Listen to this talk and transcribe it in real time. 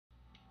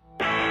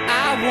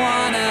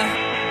wanna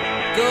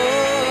go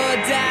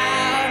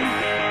down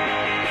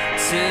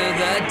to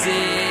the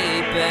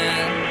deep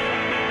end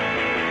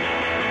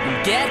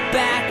and get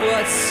back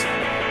what's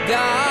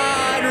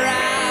gone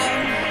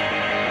round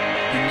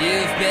and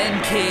you've been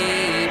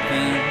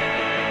keeping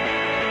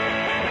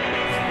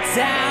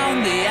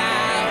down the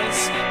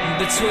aisles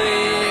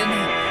between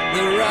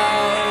the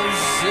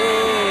rows. Ooh,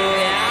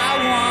 yeah, I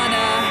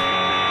wanna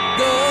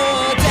go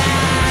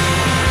down.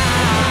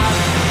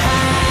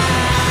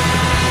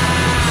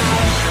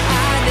 I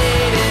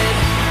needed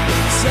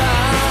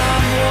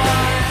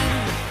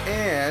someone.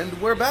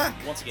 And we're back.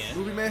 Once again.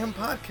 Movie Mayhem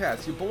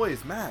Podcast. Your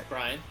boys, Matt.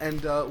 Brian.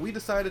 And we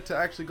decided to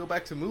actually go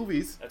back to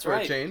movies for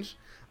right. a change.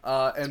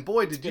 And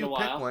boy, did been you a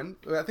pick while. one.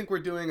 I think we're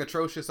doing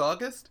Atrocious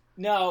August.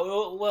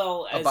 No,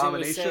 well, as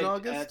Abomination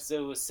August? as it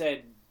was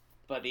said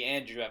by the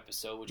Andrew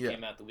episode, which Yeah.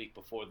 came out the week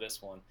before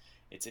this one,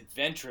 it's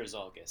Adventures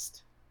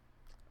August.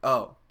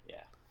 Oh.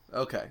 Yeah.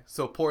 Okay.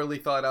 So poorly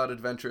thought out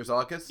Adventures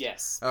August?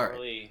 Yes. All right.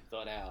 Poorly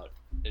thought out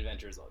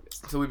Adventures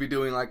August. So we'd be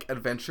doing like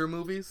adventure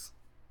movies?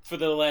 For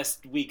the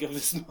last week of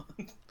this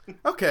month.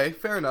 Okay,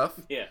 fair enough.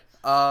 Yeah.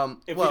 If well,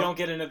 we don't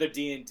get another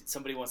D&D,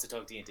 somebody wants to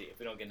talk D&D. If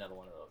we don't get another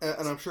one of those.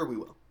 and I'm sure we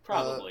will.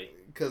 Probably.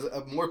 Because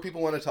more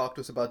people want to talk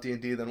to us about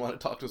D&D than want to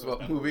talk to us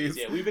about movies.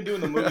 Yeah, we've been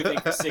doing the movie thing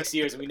for 6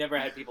 years, and we never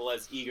had people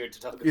as eager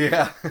to talk about it.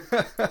 Yeah.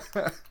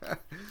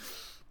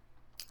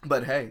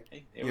 But hey, Hey,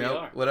 you here we know,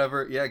 are.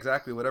 whatever. Yeah,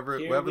 exactly. Whatever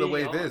Here the we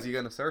wave are. is, you're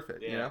gonna surf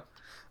it. You Yeah.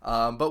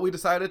 know. But we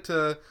decided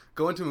to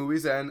go into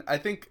movies, and I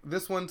think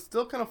this one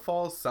still kind of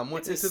falls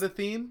somewhat It's a into the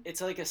theme.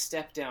 It's like a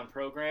step-down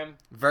program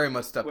Very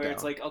much step where down.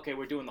 it's like, okay,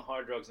 we're doing the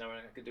hard drugs, now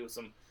we're going to do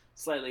some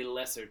slightly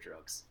lesser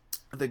drugs.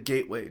 The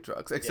gateway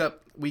drugs.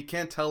 Except we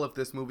can't tell if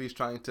this movie is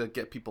trying to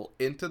get people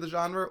into the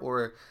genre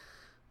or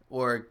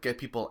get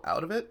people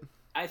out of it.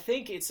 I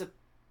think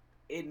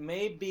it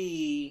may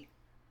be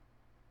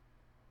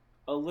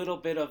a little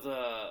bit of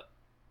a,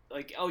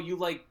 like, oh, you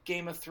like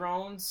Game of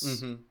Thrones?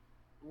 Mm-hmm.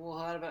 Well,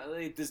 how about,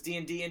 like, does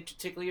D&D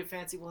tickle your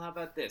fancy? Well, how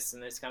about this?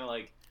 And it's kind of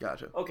like,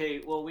 Gotcha.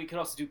 okay, well, we could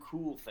also do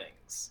cool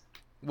things.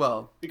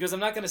 Well. Because I'm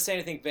not going to say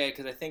anything bad,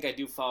 because I think I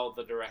do follow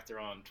the director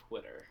on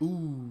Twitter.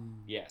 Ooh.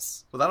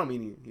 Yes. Well, that don't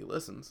mean he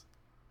listens.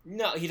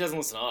 No, he doesn't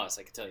listen to us,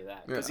 I can tell you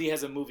that. Because Yeah. he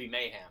has a movie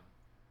Mayhem.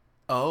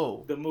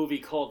 Oh. The movie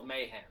called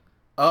Mayhem.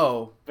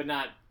 Oh. But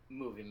not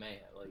movie Mayhem.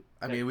 Like,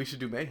 I mean, we should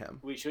do Mayhem.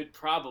 we should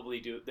probably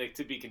do, like,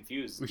 to be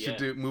confused. We should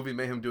do Movie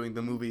Mayhem doing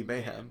the movie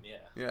Mayhem. Yeah.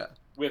 Yeah.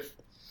 With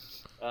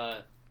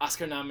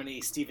Oscar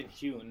nominee Stephen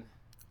Hune.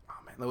 Oh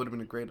man, that would have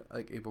been a great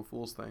like April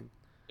Fool's thing.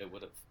 It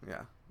would have.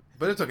 Yeah.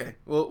 But it's okay.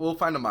 We'll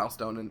find a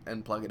milestone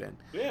and plug it in.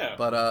 Yeah.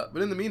 But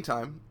in the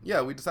meantime,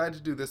 yeah, we decided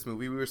to do this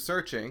movie. We were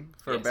searching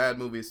for Yes. bad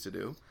movies to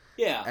do.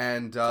 Yeah.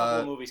 And a couple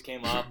of movies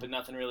came up, but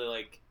nothing really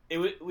like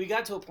it. We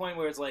got to a point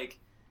where it's like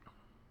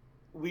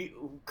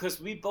because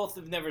we both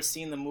have never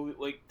seen the movie.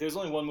 Like, there's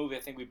only one movie I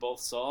think we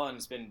both saw, and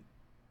it's been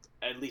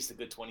at least a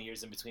good 20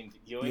 years in between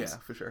viewings. yeah,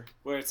 for sure.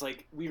 Where it's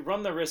like we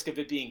run the risk of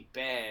it being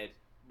bad,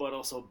 but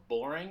also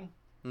boring.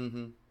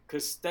 Mm-hmm.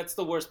 Because that's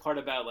the worst part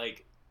about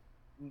like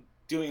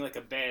doing like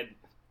a bad,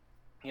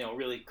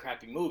 really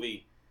crappy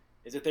movie,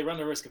 is that they run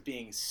the risk of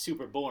being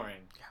super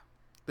boring.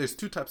 There's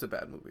two types of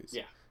bad movies.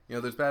 Yeah.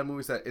 There's bad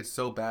movies that it's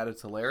so bad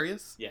it's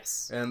hilarious.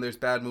 Yes. And there's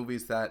bad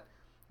movies that,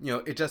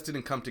 it just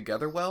didn't come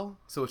together well,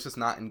 so it's just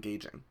not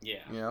engaging.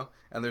 Yeah.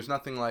 And there's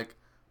nothing like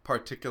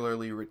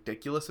particularly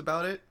ridiculous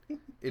about it.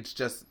 It's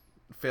just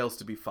fails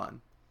to be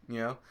fun.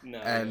 No.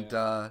 And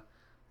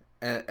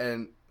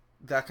and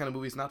that kind of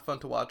movie is not fun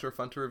to watch or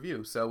fun to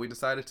review. So we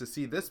decided to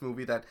see this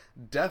movie that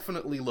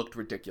definitely looked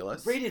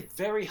ridiculous. Rated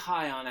very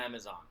high on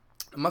Amazon.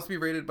 It must be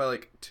rated by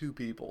like 2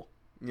 people.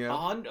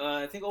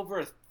 I think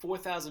over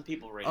 4,000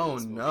 people rated Oh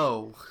this movie.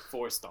 no!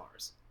 4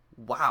 stars.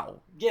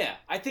 Wow. Yeah,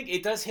 I think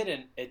it does hit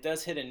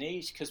a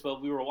niche because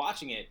while we were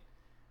watching it,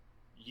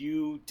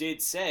 you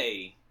did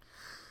say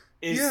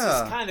it's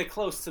kind of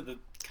close to the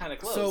kind of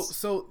close.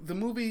 So the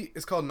movie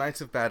is called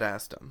Knights of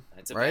Badassdom.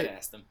 That's a right?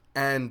 Badassdom.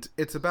 And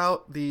it's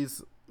about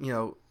these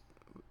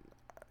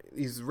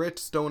these rich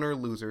stoner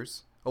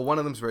losers. Well, one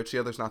of them's rich, the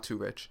other's not too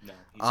rich. No,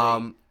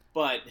 he's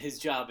but his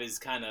job is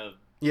kind of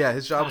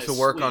his job is to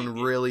work sweet. on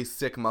really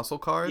sick muscle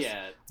cars.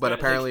 Yeah, But like,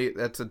 apparently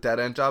that's a dead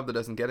end job that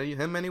doesn't get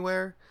him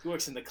anywhere. he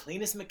works in the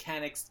cleanest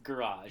mechanics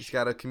garage. He's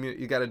got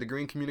you got a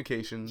degree in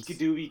communications. He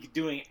could be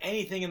doing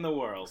anything in the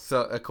world.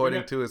 So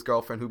according to his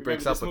girlfriend, who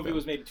breaks up this with movie him.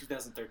 was made in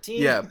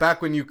 2013. Yeah,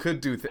 back when you could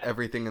do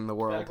everything in the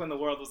world. Back when the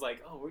world was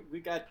like, oh, we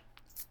got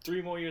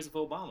 3 more years of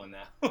Obama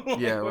now.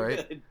 Yeah, We're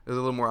right. good. It was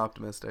a little more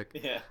optimistic.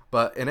 Yeah.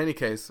 But in any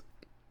case,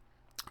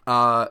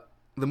 the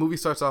movie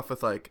starts off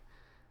with like,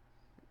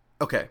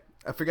 okay,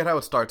 I forget how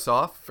it starts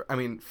off. I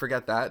mean,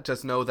 forget that.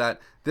 Just know that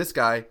this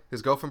guy,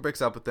 his girlfriend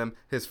breaks up with him.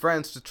 His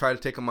friends just try to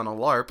take him on a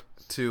LARP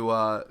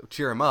to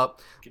cheer him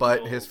up,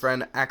 but his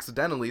friend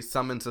accidentally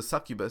summons a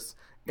succubus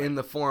in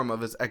the form of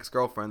his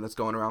ex-girlfriend that's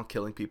going around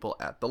killing people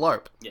at the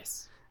LARP.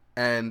 Yes.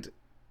 And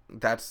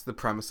that's the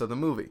premise of the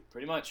movie.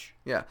 Pretty much.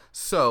 Yeah.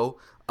 So,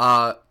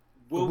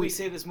 Will we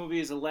say this movie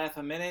is a laugh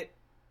a minute?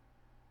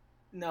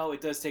 No,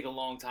 it does take a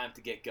long time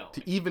to get going.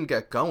 to even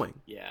get going.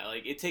 Yeah,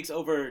 like it takes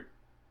over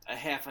a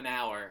half an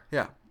hour.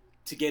 Yeah.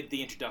 To get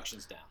the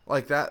introductions down.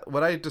 Like that,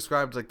 what I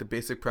described like the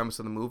basic premise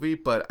of the movie,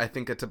 but I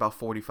think it's about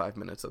 45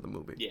 minutes of the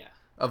movie. Yeah.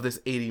 Of this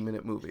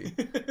 80-minute movie.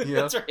 You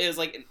know? That's right. It was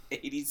like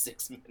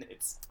 86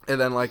 minutes. And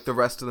then like the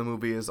rest of the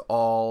movie is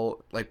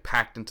all like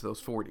packed into those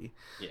 40.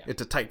 Yeah.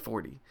 It's a tight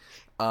 40.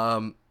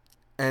 And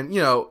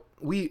you know,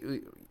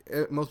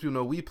 most people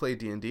know we play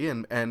D&D,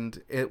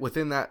 and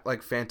within that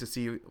like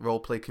fantasy role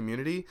play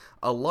community,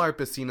 a LARP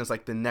is seen as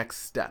like the next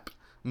step,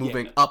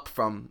 moving up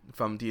from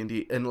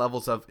D&D in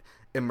levels of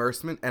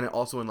immersement, and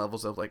also in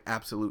levels of like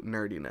absolute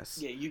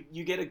nerdiness. Yeah,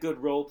 you get a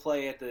good role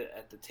play at the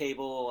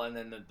table, and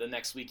then the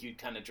next week you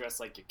kind of dress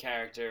like your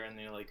character, and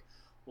you're like,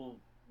 well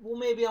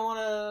maybe I want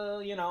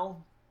to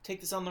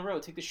take this on the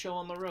road, take the show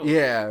on the road.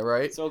 Yeah,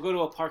 right. So I'll go to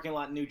a parking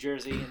lot in New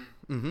Jersey and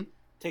Mm-hmm.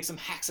 take some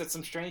hacks at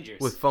some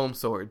strangers With foam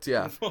swords.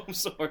 Yeah. With foam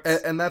swords.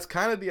 And that's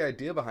kind of the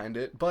idea behind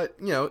it. But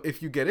you know,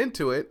 if you get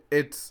into it,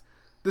 it's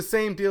the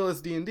same deal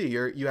as D&D.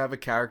 You have a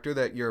character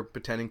that you're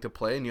pretending to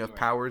play, and you have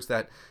powers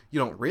that you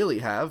don't really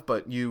have,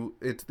 but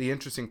it's the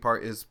interesting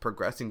part is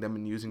progressing them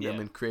and using them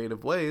in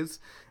creative ways,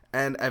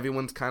 and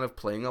everyone's kind of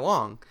playing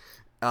along.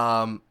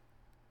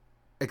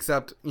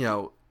 Except, you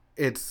know,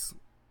 it's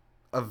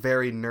a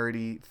very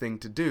nerdy thing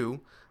to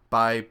do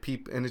by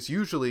people, and it's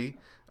usually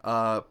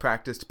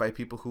practiced by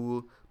people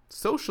who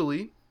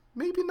socially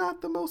maybe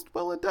not the most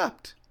well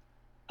adept.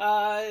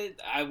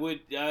 I would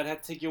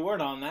have to take your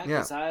word on that,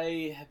 because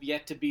I have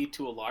yet to be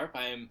to a LARP.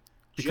 I am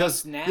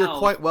because just now. You're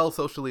quite well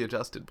socially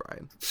adjusted,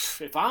 Brian.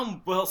 If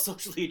I'm well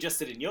socially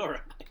adjusted in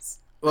your eyes.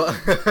 Well,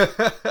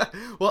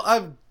 well,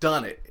 I've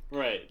done it.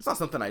 Right. It's not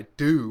something I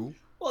do.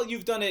 Well,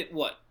 you've done it,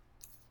 what,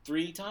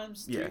 3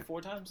 times? 3 Yeah.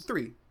 4 times?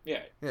 3.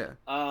 Yeah. Yeah.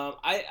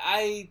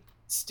 I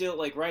still,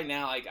 like, right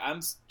now, like,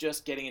 I'm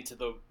just getting into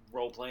the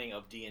role-playing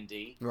of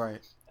D&D. Right.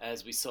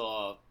 As we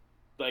saw,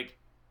 like,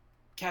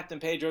 Captain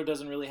Pedro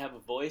doesn't really have a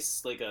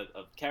voice, like a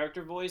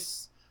character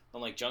voice,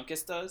 unlike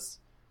Junkus does.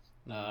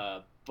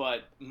 Mm-hmm.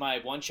 But my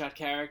one-shot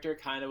character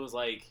kind of was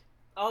like,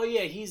 oh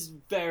yeah, he's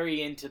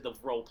very into the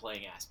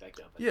role-playing aspect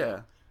of it.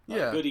 Yeah,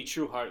 yeah. Goody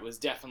Trueheart was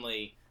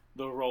definitely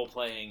the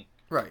role-playing.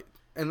 Right.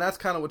 And that's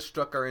kind of what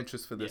struck our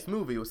interest for this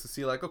movie, was to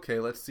see like, okay,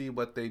 let's see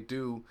what they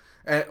do.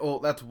 And, well,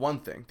 that's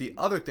one thing. The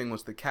other thing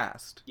was the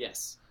cast.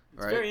 Yes.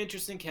 It's right? a very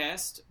interesting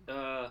cast.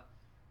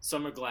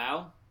 Summer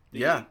Glau.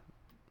 Yeah.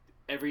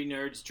 Every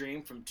nerd's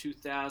dream from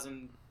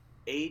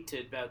 2008 to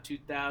about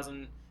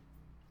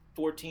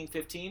 2014,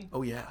 15.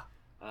 Oh, yeah.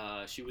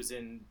 She was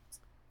in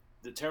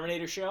the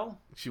Terminator show.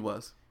 She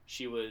was.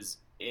 She was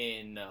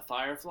in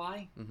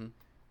Firefly. Mm-hmm.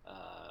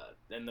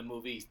 Then the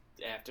movie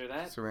after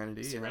that.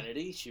 Serenity.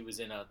 Yeah. She was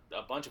in a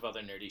bunch of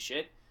other nerdy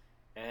shit.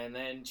 And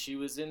then she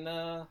was in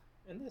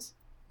this.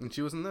 And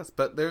she was in this.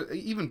 But there are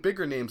even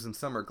bigger names than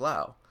Summer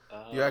Glau.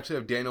 You actually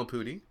have Daniel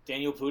Pudi.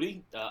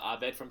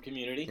 Abed from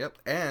Community. Yep.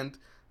 And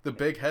the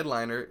big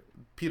headliner,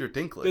 Peter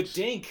Dinklage. The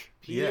Dink.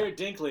 Peter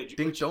Dinklage.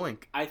 Dink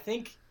Doink. I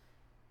think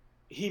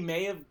he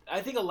may have...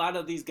 I think a lot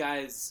of these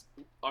guys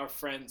are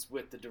friends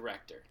with the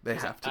director. They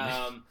have to be.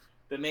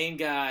 The main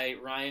guy,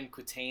 Ryan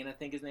Quatain, I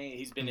think his name.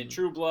 He's been in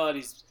True Blood.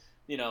 He's,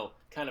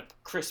 kind of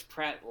Chris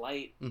Pratt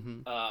light.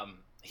 Mm-hmm.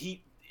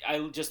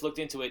 I just looked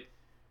into it.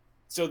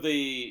 So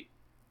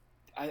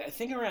I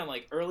think around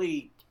like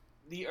the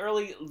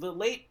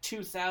late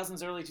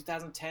 2000s, early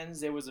 2010s,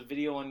 there was a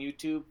video on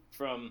YouTube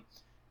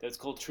that's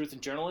called Truth in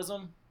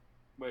Journalism,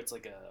 where it's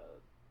like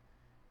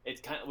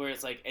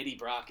it's like Eddie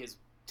Brock is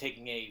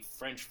taking a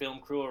French film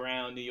crew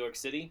around New York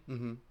City.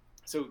 Mm-hmm.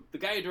 So the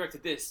guy who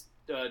directed this,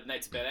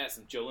 Knights of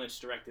Badassdom, Joe Lynch,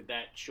 directed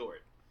that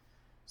short.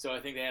 So I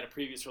think they had a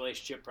previous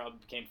relationship, probably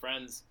became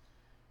friends,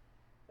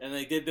 and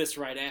they did this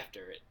right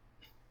after it.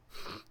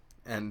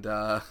 And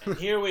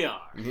here we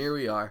are. And here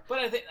we are.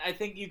 But I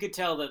think you could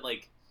tell that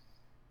like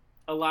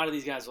a lot of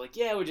these guys were like,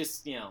 yeah, we're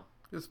just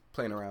just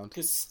playing around.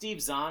 Because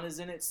Steve Zahn is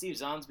in it. Steve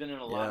Zahn's been in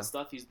a lot of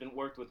stuff. He's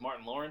worked with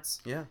Martin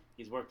Lawrence. Yeah.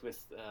 He's worked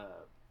with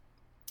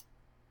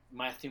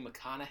Matthew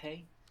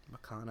McConaughey.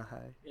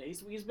 Yeah,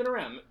 he's been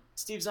around.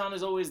 Steve Zahn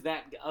is always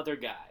that other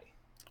guy.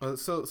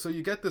 So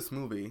you get this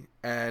movie,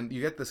 and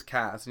you get this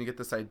cast, and you get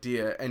this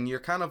idea, and you're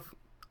kind of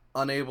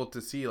unable to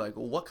see, like,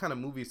 well, what kind of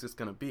movie is this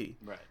going to be?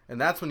 Right. And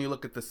that's when you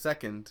look at the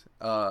second,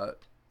 I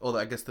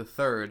guess the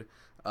third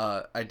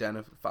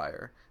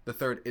identifier, the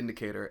third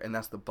indicator, and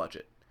that's the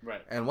budget.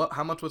 Right. And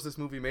how much was this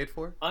movie made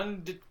for?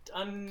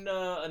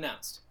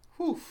 Unannounced.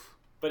 Whew.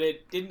 But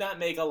it did not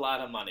make a lot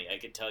of money, I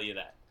could tell you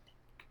that.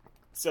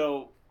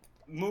 So,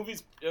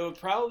 it would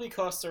probably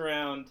cost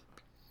around,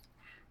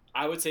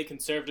 I would say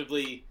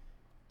conservatively,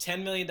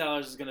 $10 million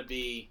is going to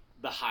be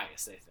the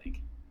highest, I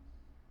think.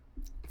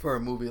 For a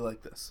movie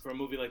like this. For a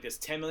movie like this,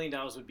 $10 million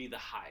would be the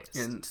highest.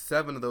 And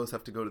 7 of those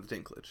have to go to the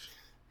Dinklage.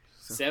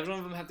 So. 7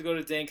 of them have to go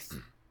to Dink.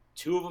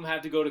 2 of them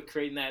have to go to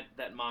creating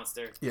that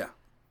monster. Yeah.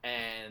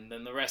 And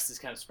then the rest is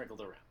kind of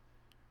sprinkled around.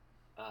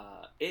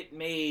 It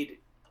made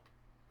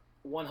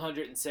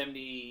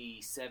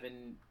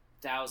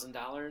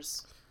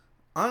 $177,000.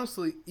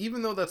 Honestly,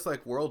 even though that's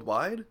like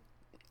worldwide,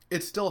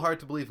 it's still hard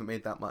to believe it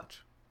made that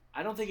much.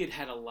 I don't think it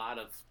had a lot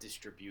of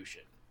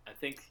distribution. I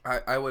think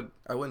I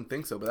wouldn't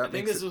think so, but that I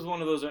think this was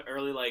one of those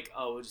early like,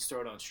 oh, we'll just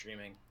throw it on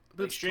streaming.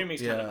 Like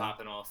streaming's kind of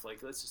popping off.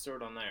 Like, let's just throw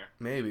it on there.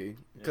 Maybe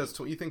because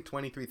you think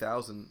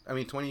 23,000. I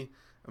mean,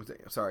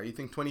 you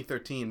think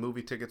 2013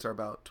 movie tickets are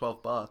about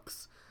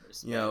 $12.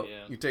 You know,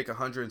 you take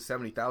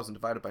 170,000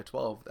 divided by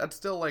 12. That's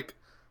still like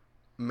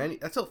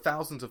that's still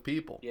thousands of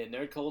people. Yeah,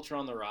 nerd culture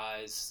on the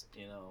rise.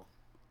 You know,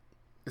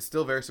 it's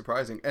still very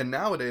surprising. And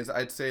nowadays,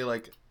 I'd say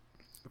like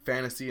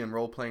fantasy and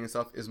role playing and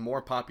stuff is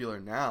more popular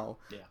now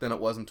than it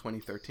was in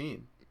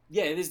 2013.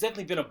 Yeah, there's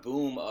definitely been a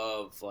boom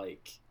of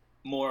like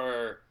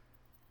more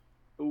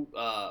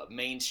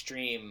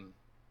mainstream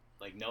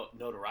like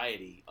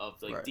notoriety of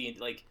like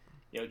like.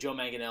 You know, Joe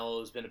Manganiello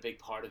has been a big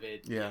part of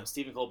it. Yeah. You know,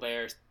 Stephen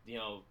Colbert, you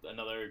know,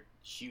 another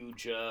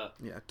huge...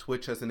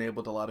 Twitch has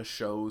enabled a lot of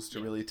shows to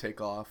really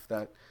take off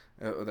that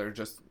they're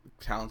just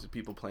talented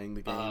people playing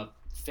the game.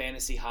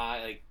 Fantasy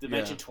High, like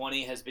Dimension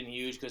 20 has been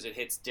huge because it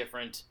hits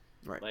different...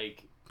 Right.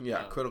 Like...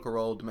 Critical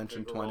Role,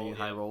 Dimension 20,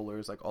 High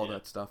Rollers, like all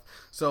that stuff.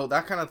 So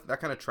that kind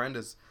of trend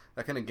is...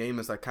 That kind of game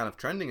is like kind of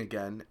trending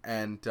again.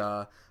 And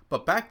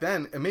but back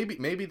then, and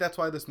maybe that's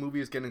why this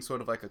movie is getting sort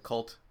of like a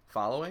cult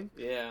following.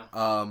 Yeah.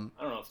 I don't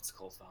know if it's a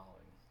cult following.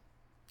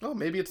 Oh,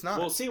 maybe it's not.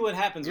 We'll see what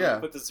happens when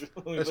we put this.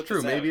 That's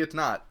true. Maybe it's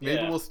not.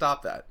 Maybe we'll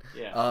stop that.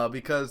 Yeah.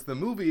 Because the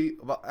movie,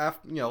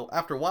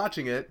 after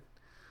watching it,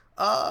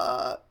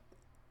 so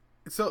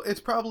it's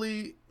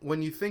probably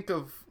when you think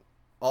of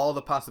all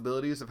the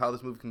possibilities of how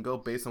this movie can go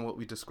based on what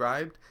we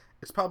described,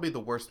 it's probably the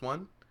worst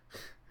one.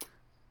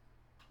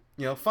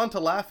 You know, fun to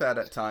laugh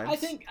at times. I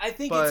think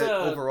but it's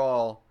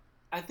overall.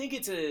 I think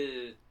it's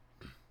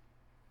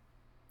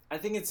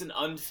an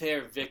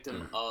unfair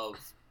victim of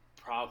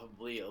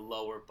probably a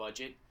lower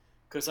budget,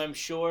 because I'm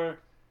sure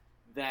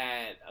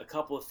that a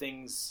couple of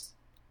things,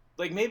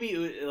 like maybe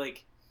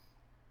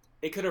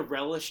it could have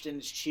relished in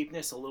its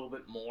cheapness a little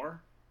bit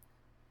more.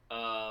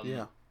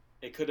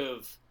 It could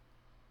have,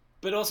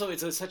 but also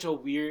it's such a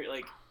weird,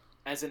 like,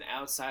 as an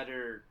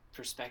outsider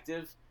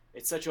perspective,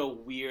 it's such a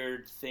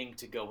weird thing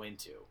to go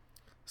into.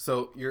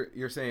 So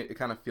you're saying it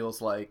kind of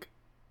feels like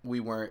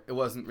it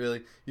wasn't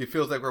really, it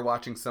feels like we're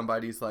watching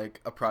somebody's like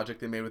a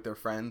project they made with their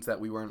friends that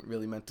we weren't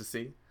really meant to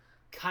see.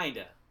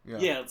 Kinda.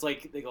 Yeah, it's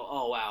like they go,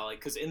 oh wow, like,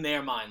 because in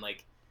their mind,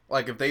 like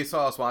if they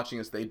saw us watching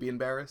us, they'd be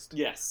embarrassed.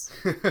 Yes.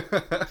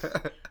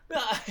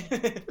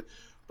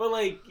 But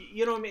like,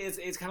 you know what I mean?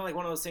 It's kind of like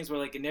one of those things where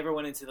like it never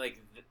went into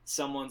like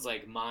someone's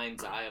like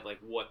mind's eye of like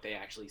what they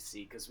actually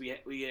see, because we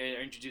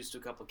are introduced to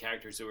a couple of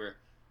characters who are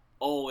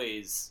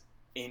always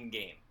in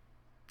game.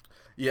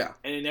 Yeah.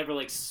 And it never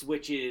like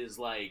switches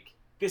like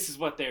this is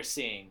what they're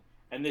seeing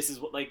and this is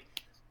what like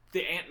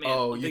the Ant-Man.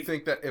 Oh, you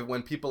think that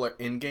when people are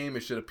in game,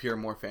 it should appear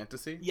more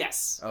fantasy?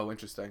 Yes. Oh,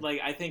 interesting.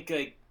 Like I think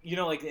like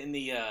like in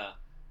the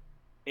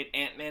in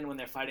Ant-Man when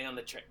they're fighting on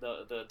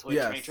the toy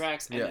train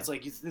tracks, and it's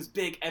like this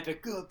big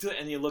epic,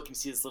 and you look and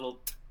see this little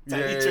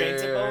tiny train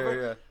tip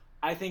over. Yeah.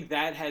 I think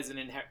that has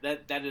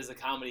that is a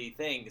comedy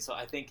thing. So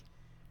I think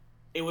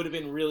it would have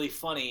been really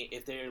funny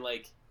if they're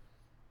like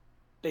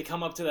they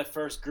come up to that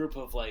first group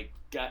of like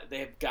they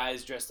have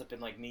guys dressed up in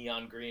like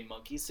neon green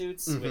monkey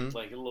suits with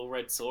like little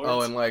red swords.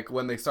 Oh, and like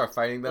when they start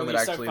fighting them,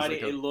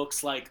 it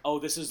looks like, oh,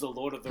 this is the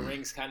Lord of the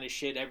Rings kind of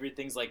shit.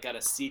 Everything's like got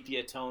a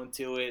sepia tone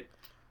to it.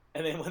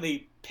 And then when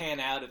they pan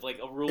out, if like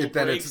a rule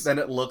breaks, then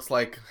it looks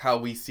like how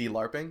we see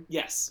LARPing.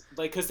 Yes,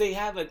 like because they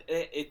have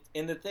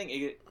in the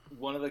thing.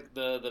 One of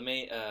the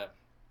main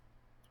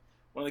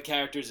one of the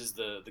characters is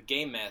the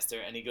game master,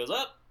 and he goes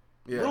up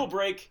rule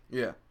break.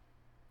 Yeah,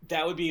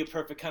 that would be a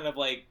perfect kind of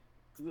like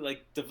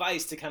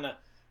device to kind of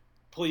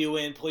pull you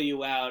in, pull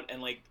you out,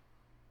 and like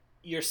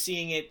you're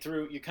seeing it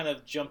through. You're kind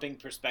of jumping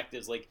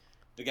perspectives, like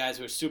the guys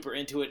who are super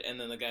into it, and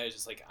then the guy who's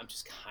just like, I'm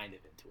just kind of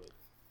into it.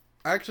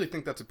 I actually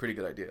think that's a pretty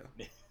good idea.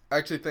 I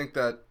actually think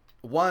that,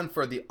 one,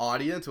 for the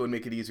audience, it would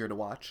make it easier to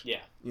watch. Yeah.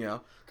 You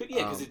know?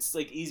 Yeah, because it's,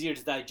 like, easier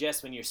to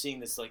digest when you're seeing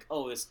this, like,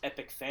 oh, this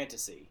epic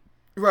fantasy.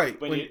 Right.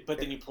 But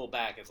then you pull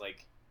back, it's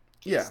like...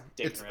 Yeah.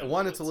 It's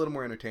a little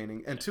more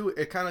entertaining. And two,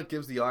 it kind of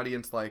gives the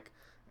audience, like...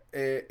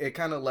 It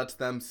kind of lets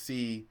them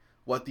see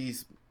what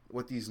these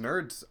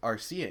nerds are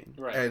seeing.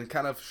 Right. And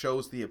kind of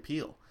shows the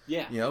appeal.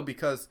 Yeah. You know?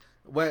 Because,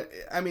 someone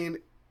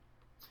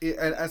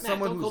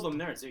don't call them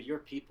nerds. They're your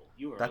people.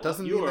 You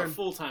are a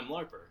full-time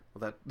LARPer.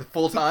 Well, the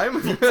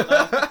full-time?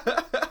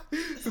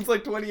 Since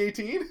like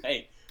 2018?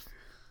 Hey,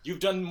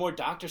 you've done more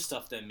doctor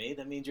stuff than me.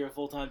 That means you're a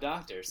full-time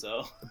doctor,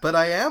 so... But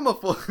I am a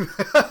full...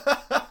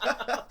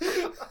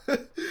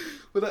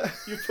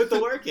 You put the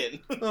work in.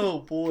 Oh,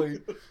 boy.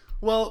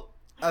 Well,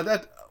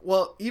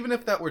 even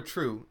if that were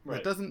true,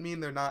 that doesn't mean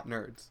they're not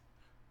nerds.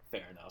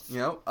 Fair enough. You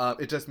know?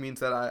 It just means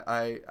that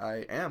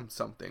I am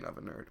something of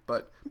a nerd.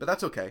 But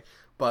that's okay.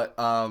 But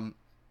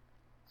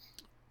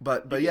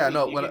yeah,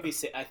 no.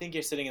 I think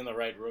you're sitting in the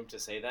right room to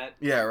say that.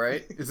 Yeah,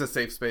 right. It's a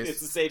safe space.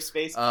 It's a safe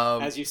space.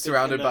 As you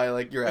surrounded by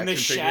like your action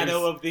figures. In the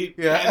shadow of the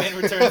Batman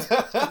Returns,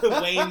 the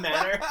Wayne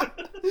Manor.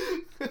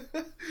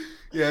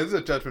 Yeah, this is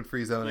a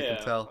judgment-free zone. I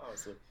can tell.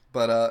 Honestly.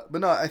 But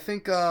no, I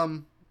think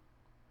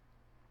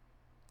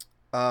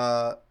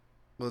What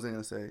was I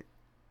gonna say?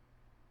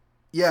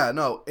 Yeah,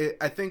 no,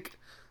 I think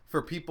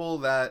for people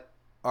that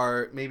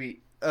are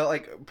maybe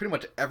like pretty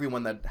much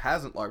everyone that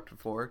hasn't LARPed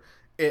before,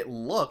 it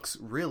looks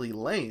really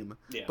lame.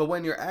 Yeah. But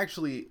when you're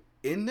actually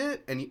in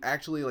it and you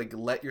actually like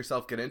let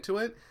yourself get into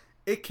it,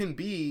 it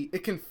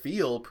can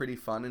feel pretty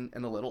fun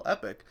and a little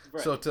epic.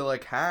 Right. So to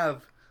like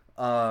have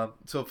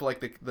so for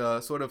like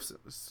the sort of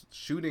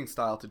shooting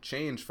style to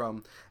change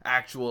from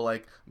actual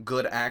like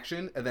good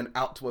action and then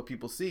out to what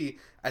people see,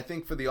 I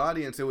think for the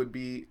audience it would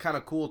be kind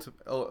of cool to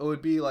it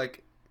would be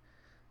like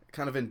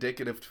kind of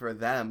indicative for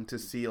them to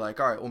see like,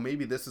 all right, well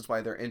maybe this is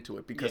why they're into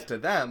it, because to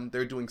them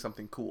they're doing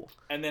something cool.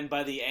 And then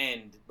by the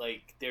end,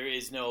 like there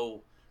is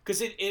no,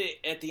 because it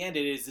at the end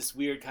it is this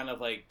weird kind of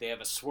like they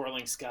have a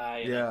swirling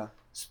sky.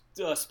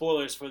 And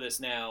spoilers for this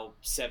now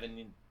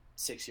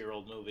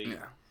 6-year-old movie.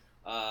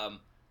 Yeah.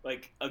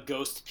 Like a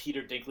ghost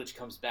Peter Dinklage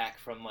comes back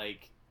from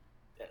like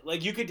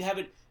you could have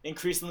it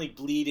increasingly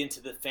bleed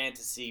into the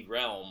fantasy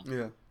realm.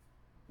 Yeah.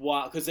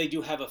 Because they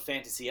do have a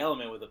fantasy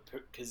element with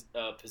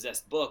a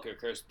possessed book or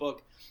cursed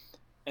book,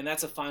 and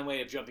that's a fine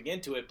way of jumping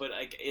into it. But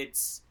like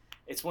it's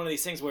one of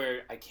these things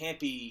where I can't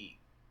be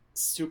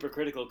super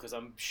critical because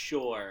I'm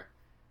sure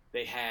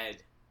they had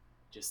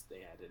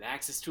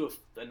access to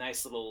a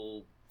nice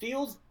little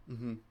field,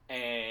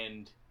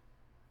 and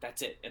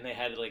that's it. And they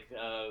had like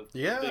a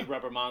big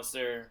rubber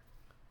monster.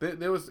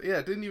 There was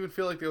it didn't even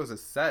feel like there was a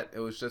set. It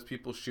was just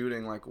people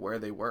shooting like where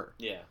they were.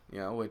 Yeah. You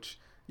know, which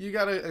you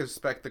gotta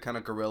respect the kind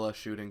of guerrilla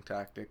shooting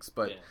tactics,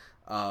 but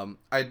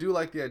I do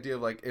like the idea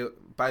of like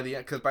it by the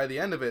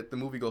end of it, the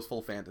movie goes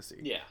full fantasy.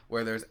 Yeah.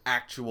 Where there's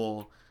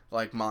actual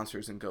like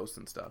monsters and ghosts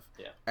and stuff.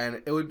 Yeah.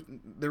 And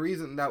the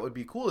reason that would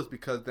be cool is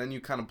because then you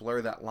kind of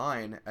blur that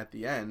line at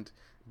the end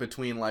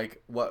between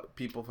like what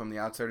people from the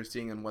outside are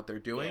seeing and what they're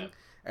doing. Yeah.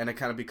 And it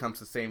kind of becomes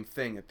the same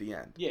thing at the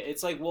end. Yeah,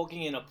 it's like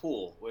walking in a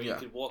pool where you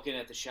could walk in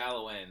at the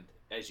shallow end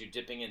as you're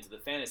dipping into the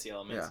fantasy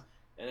elements.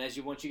 Yeah.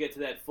 And once you get to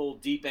that full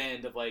deep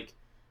end of like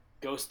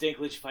Ghost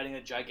Dinklage fighting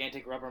a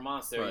gigantic rubber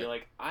monster, you're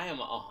like, I am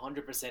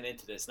 100%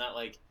 into this. Not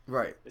like,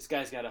 this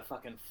guy's got a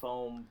fucking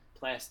foam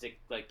plastic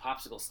like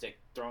popsicle stick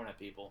thrown at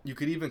people. You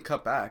could even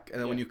cut back,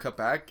 and then when you cut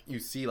back, you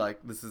see like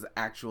this is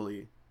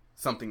actually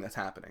something that's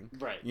happening.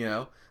 Right. You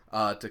know,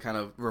 to kind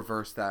of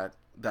reverse that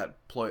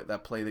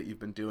play that you've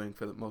been doing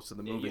for most of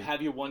the movie. You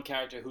have your one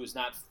character who's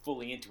not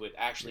fully into it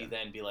actually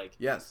then be like,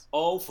 yes,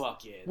 oh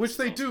fuck yeah, which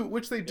they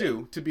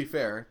do. To be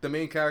fair, the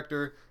main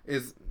character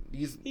is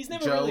he's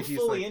never Joe, really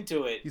fully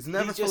into it. He's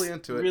never fully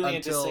into it. Really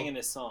into singing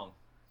this song.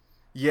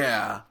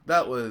 Yeah,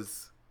 that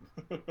was.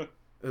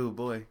 Oh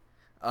boy,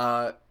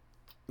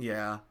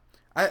 yeah.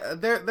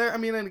 I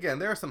mean, and again,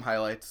 there are some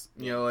highlights.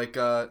 You know, like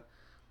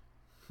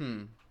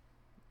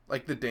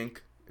like the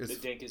Dink. The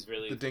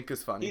Dink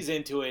is funny. He's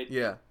into it.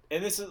 Yeah.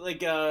 And this is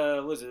like,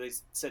 what was it? They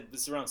said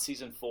this is around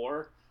season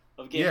 4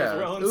 of Game of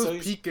Thrones. It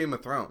was peak Game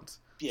of Thrones.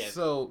 Yeah.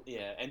 So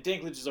yeah, and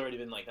Dinklage has already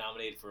been like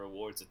nominated for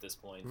awards at this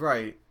point.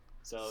 Right.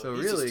 So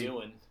he's really, just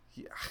doing.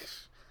 Yeah,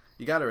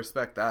 you got to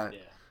respect that.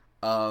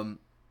 Yeah.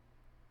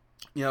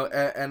 You know,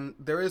 and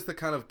there is the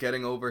kind of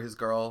getting over his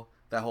girl,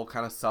 that whole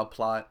kind of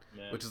subplot,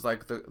 which is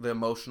like the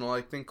emotional,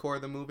 I think, core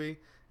of the movie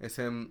is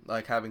him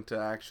like having to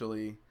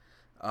actually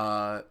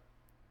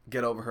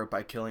get over her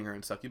by killing her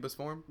in succubus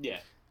form.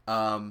 Yeah.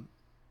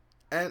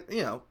 And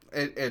you know,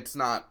 it's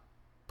not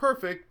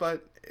perfect,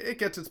 but it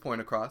gets its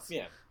point across.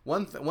 Yeah.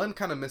 One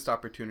kind of missed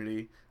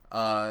opportunity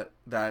that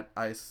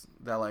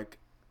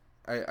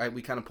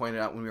we kind of pointed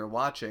out when we were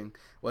watching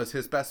was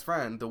his best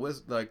friend,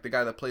 the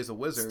guy that plays a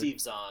wizard,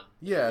 Steve Zahn.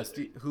 Yeah,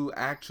 who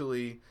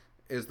actually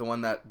is the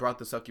one that brought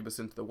the succubus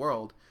into the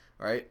world.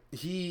 Right?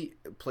 He's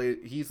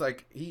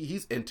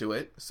into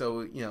it,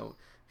 so you know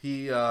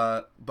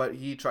but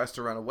he tries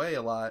to run away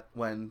a lot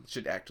when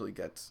shit actually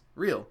gets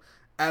real,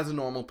 as a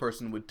normal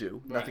person would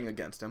do. Right. Nothing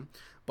against him.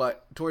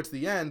 But towards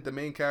the end, the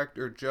main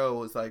character,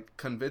 Joe, is like,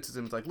 convinces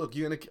him, is like, look,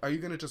 are you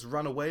gonna just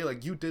run away?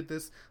 Like, you did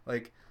this,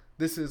 like,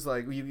 this is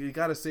like, you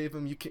gotta save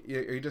him, are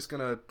you just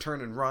gonna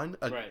turn and run?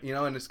 Right. You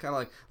know, and it's kind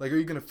of like, are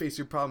you gonna face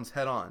your problems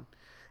head on?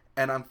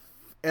 And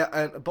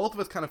both of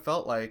us kind of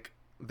felt like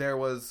there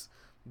was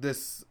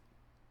this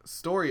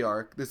story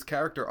arc, this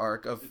character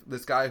arc of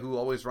this guy who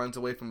always runs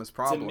away from his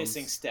problems. It's a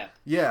missing step.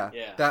 Yeah.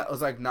 That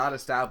was like not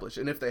established.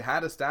 And if they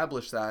had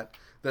established that,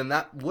 then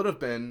that would have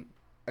been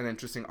an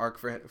interesting arc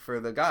for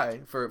the guy,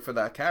 for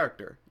that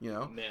character, you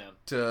know? Yeah.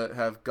 To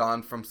have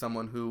gone from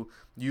someone who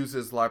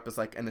uses LARP as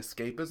like an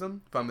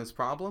escapism from his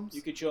problems.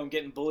 You could show him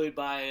getting bullied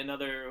by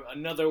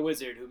another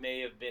wizard who may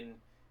have been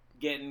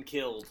getting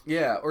killed.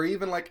 Yeah, or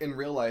even like in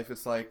real life,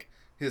 it's like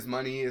his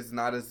money is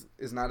not as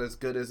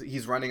good as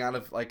he's running out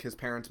of like his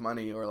parents'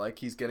 money, or like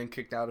he's getting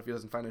kicked out if he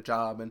doesn't find a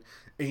job, and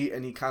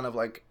he kind of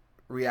like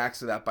reacts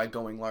to that by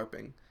going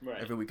LARPing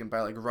every weekend,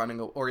 by like running,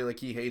 or like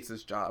he hates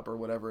his job or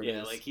whatever it is.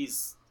 Yeah, like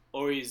he's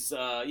he's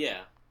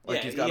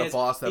he's got a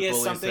boss that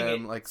bullies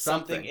him, like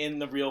something in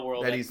the real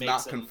world that he's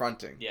not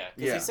confronting. Yeah,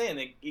 because he's saying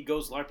that he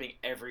goes LARPing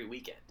every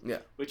weekend. Yeah,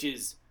 which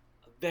is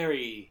a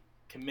very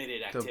committed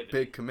It's activity. a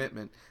big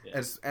commitment.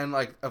 Yeah. And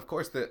like, of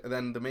course,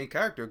 then the main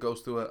character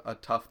goes through a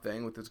tough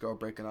thing with his girl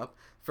breaking up.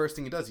 First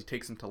thing he does, he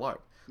takes him to LARP.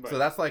 Right. So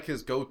that's like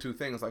his go-to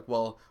thing. It's like,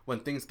 well, when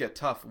things get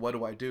tough, what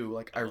do I do?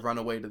 Like, I run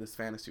away to this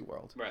fantasy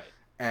world. Right.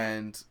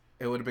 And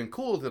it would have been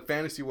cool if the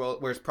fantasy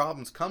world, where his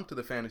problems come to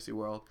the fantasy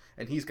world,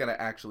 and he's got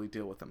to actually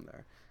deal with them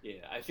there.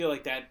 Yeah, I feel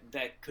like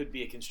that could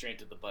be a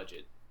constraint of the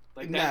budget.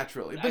 Like that,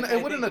 Naturally. But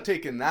it wouldn't have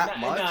taken that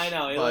much. No, I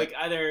know. But like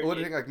either it would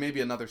have taken like maybe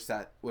another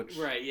set, which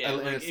right, yeah.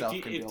 in Like itself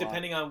can be a lot.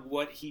 depending on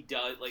what he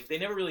does, like they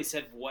never really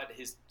said what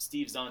his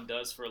Steve Zahn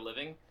does for a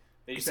living.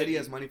 They He just said he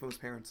has money from his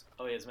parents.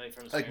 Oh, he has money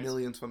from his Like parents?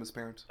 millions from his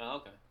parents. Oh,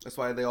 okay. That's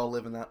why they all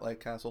live in that like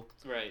castle.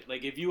 Right.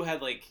 Like if you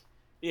had like,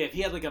 yeah, if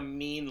he had like a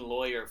mean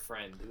lawyer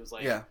friend who was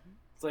like, Yeah.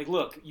 it's like,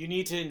 look, you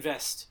need to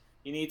invest.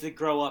 You need to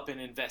grow up and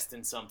invest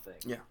in something.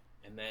 Yeah.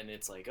 And then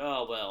it's like,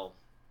 oh well,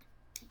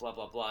 blah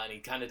blah blah, and he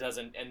kind of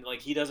doesn't, and like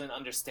he doesn't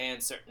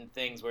understand certain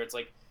things where it's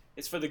like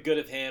it's for the good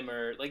of him,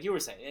 or like you were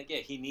saying, like, yeah,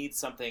 he needs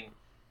something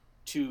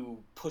to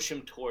push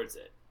him towards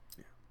it.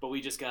 Yeah. But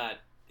we just got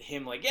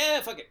him like,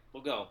 yeah, fuck it,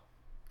 we'll go.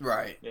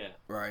 Right. Yeah.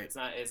 Right. It's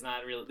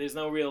not real. There's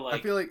no real like. I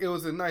feel like it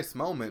was a nice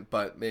moment,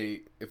 but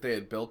if they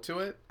had built to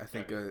it, I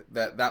think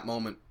that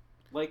moment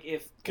like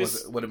if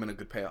because would have been a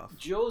good payoff.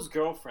 Joe's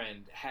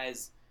girlfriend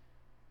has,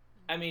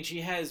 I mean,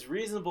 she has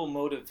reasonable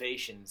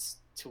motivations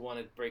to want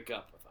to break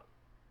up with him.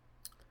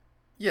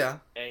 Yeah.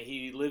 And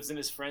he lives in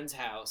his friend's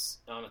house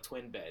on a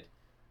twin bed.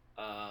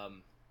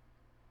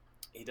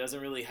 He doesn't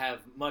really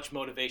have much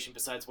motivation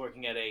besides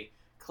working at a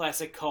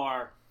classic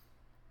car,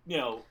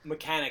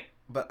 mechanic.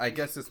 But I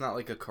guess it's not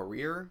like a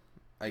career.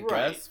 I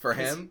Right, guess for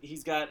 'cause him.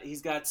 he's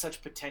got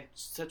such potential,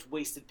 such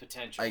wasted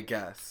potential. I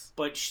guess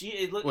But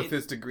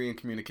his degree in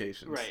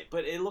communications. right.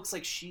 But it looks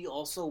like she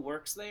also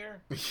works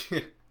there,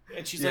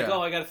 and she's Yeah. like,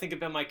 "Oh, I got to think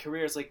about my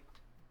career." It's like,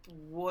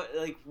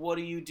 what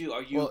do you do?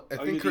 Are you? Well, I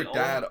are think you her the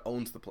dad owner?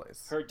 owns the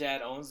place. Her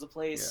dad owns the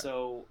place, Yeah.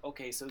 so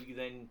okay, so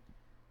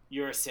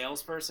you're a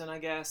salesperson, I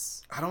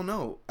guess. I don't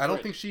know. I don't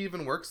Right. think she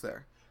even works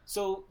there.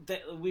 So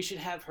we should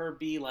have her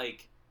be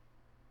like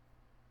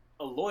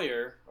a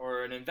lawyer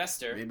or an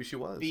investor. Maybe she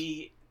was.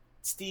 Be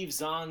Steve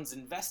Zahn's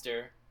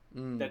investor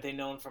Mm. that they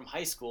known from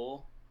high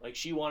school. Like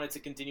she wanted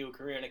to continue a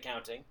career in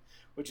accounting,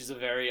 which is a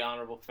very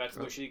honorable profession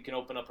where she can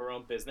open up her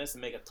own business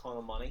and make a ton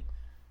of money.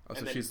 Oh, so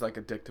and then- she's like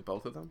a dick to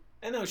both of them?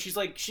 And no, she's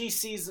like she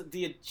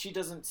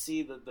doesn't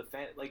see the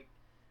fan like.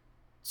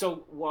 So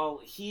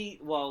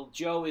while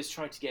Joe is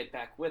trying to get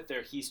back with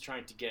her, he's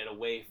trying to get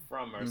away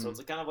from her. So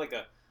it's kind of like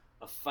a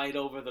fight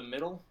over the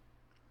middle.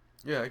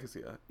 Yeah, I can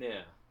see that.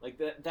 Yeah, like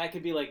that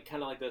could be like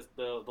kind of like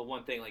the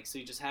one thing. Like so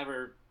you just have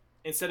her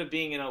instead of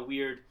being in a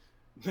weird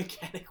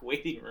mechanic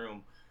waiting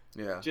room,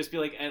 Yeah. just be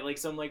like at like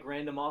some like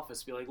random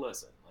office. Be like,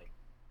 listen, like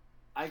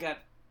I got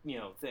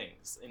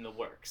things in the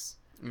works.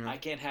 Mhm. I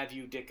can't have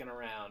you dicking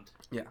around.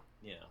 Yeah.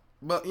 Yeah.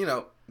 But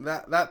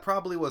that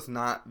probably was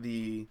not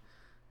the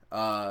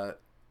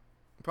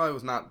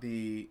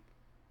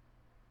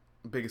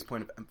biggest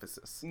point of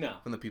emphasis No.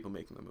 from the people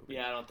making the movie.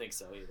 Yeah, I don't think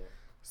so either.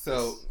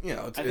 So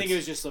I think it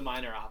was just a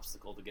minor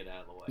obstacle to get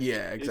out of the way.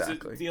 Yeah,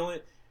 exactly.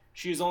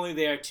 She was only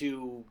there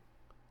to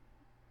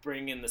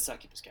bring in the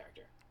succubus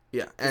character.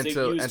 Yeah, Because and they've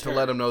to used her.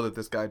 let him know that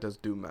this guy does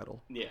doom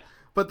metal. Yeah.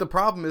 But the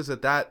problem is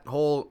that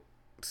whole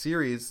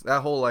series,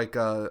 that whole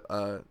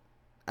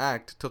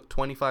act took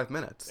 25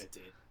 minutes. It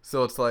did.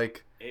 So it's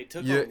like It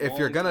took if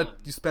you're gonna time.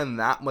 you spend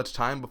that much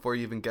time before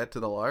you even get to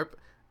the LARP,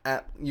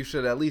 you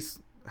should at least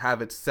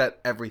have it set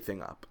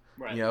everything up.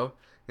 Right.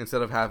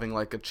 Instead of having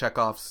like a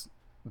Chekhov's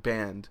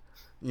band,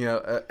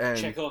 and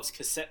Chekhov's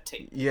cassette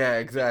tape. yeah,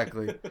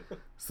 exactly.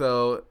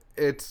 So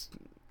it's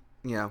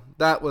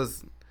that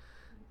was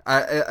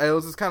it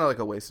was just kind of like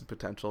a wasted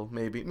potential,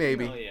 maybe.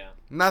 Oh yeah.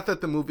 Not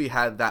that the movie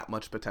had that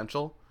much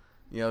potential,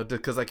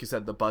 because like you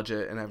said, the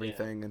budget and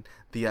everything and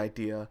the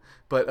idea.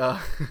 But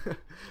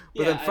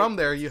then from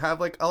there you have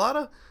like a lot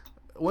of,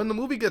 when the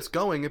movie gets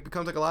going, it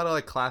becomes like a lot of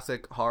like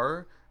classic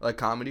horror, like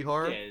comedy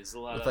horror. Yeah, there's a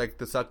lot with of like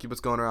the succubus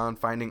going around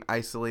finding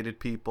isolated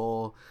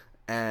people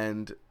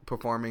and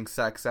performing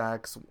sex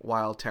acts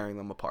while tearing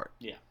them apart.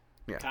 yeah.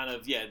 Yeah. Kind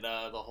of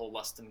the whole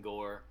lust and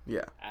gore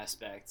Yeah.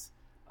 aspect.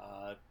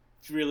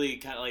 It's really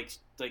kind of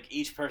like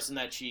each person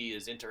that she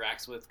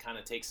interacts with kind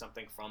of takes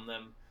something from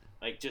them.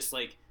 Like just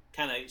like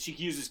kind of she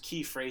uses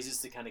key phrases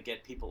to kind of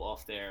get people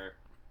off their.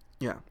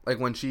 Yeah, like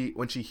when she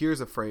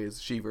hears a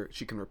phrase, she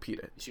can repeat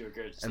it, She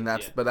regurgitates. and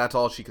that's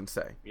all she can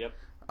say. Yep.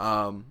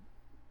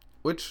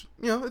 Which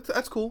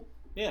that's cool.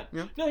 Yeah.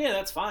 Yeah. No, yeah,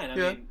 that's fine. I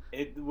Yeah.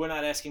 mean, we're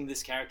not asking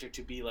this character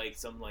to be like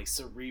some like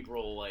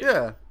cerebral like.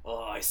 Yeah,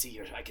 Oh, I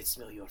can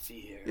smell your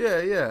fear.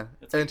 yeah.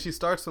 That's And she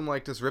starts from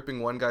like just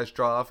ripping one guy's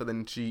jaw off, and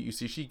then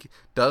she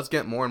does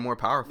get more and more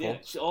powerful.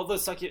 Yeah.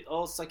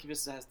 All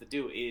succubus has to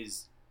do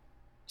is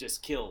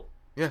just kill.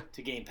 Yeah.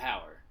 To gain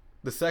power.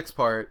 The sex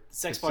part. The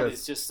sex part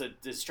is just a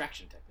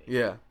distraction technique.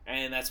 Yeah.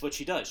 And that's what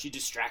she does. She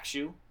distracts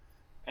you,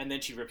 and then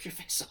she rips your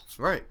face off.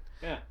 Right.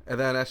 Yeah. And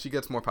then as she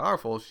gets more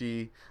powerful,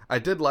 I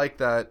did like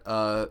that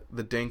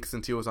the Dink,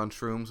 since he was on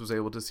shrooms, was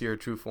able to see her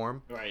true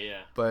form. Right.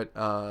 Yeah. But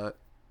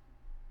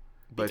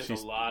but he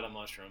took a lot of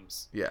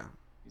mushrooms. Yeah.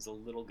 He's a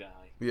little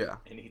guy. Yeah.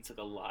 And he took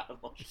a lot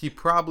of mushrooms. He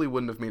probably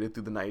wouldn't have made it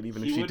through the night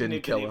even if she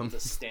didn't kill him. He wouldn't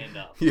have been able to stand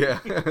up. Yeah.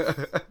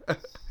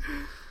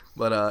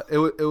 But it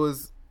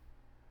was.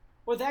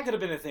 Well, that could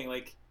have been a thing.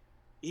 Like,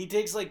 he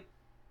takes like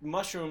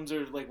mushrooms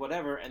or like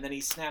whatever, and then he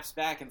snaps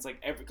back, and it's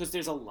like because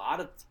there's a lot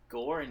of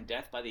gore and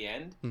death by the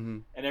end,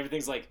 and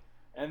everything's like,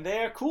 and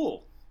they're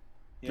cool.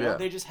 You know,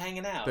 they're just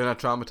hanging out. They're not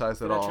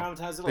traumatized at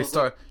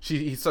all.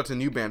 He starts a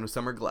new band with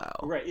Summer Glau.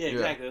 Right. Yeah.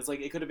 Exactly. It's like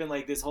it could have been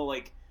like this whole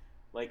like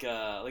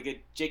a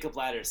Jacob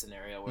Ladder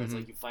scenario where it's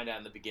like you find out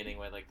in the beginning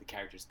where like the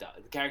characters die.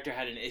 The character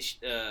had an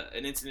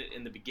incident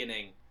in the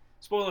beginning.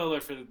 Spoiler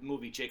alert for the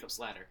movie Jacob's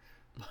Ladder.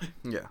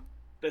 Yeah.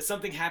 That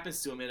something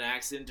happens to him in an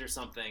accident or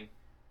something,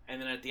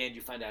 and then at the end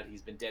you find out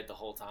he's been dead the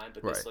whole time.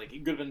 But this, like, he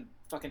could have been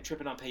fucking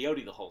tripping on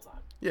peyote the whole time.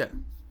 Yeah,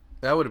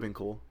 that would have been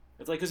cool.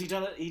 It's like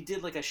because he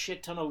did like a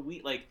shit ton of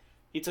weed. Like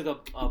he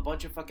took a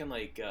bunch of fucking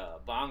like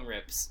bong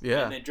rips.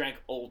 Yeah. And then drank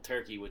old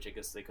turkey, which I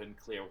guess they couldn't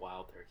clear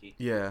wild turkey.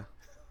 Yeah.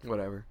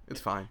 Whatever.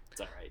 It's fine.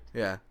 It's all right.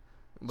 Yeah.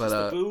 But it's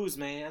just the booze,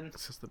 man.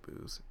 It's just the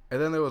booze.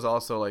 And then there was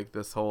also like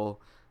this whole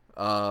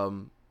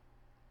well,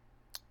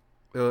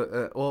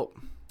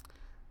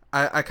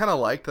 I kind of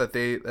liked that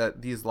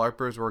these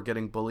LARPers were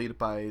getting bullied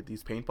by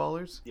these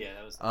paintballers. Yeah,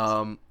 that was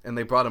nice. And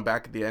they brought them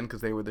back at the end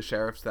because they were the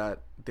sheriffs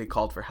that they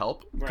called for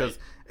help. Because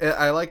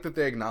I like that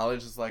they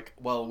acknowledged it's like,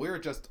 well, we're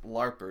just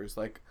LARPers.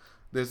 Like,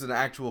 there's an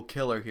actual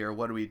killer here.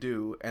 What do we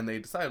do? And they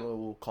decided, well,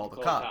 we'll call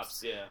the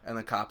cops. Yeah. And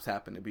the cops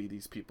happen to be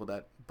these people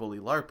that bully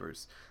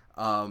LARPers.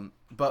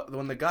 But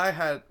when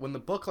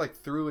the book like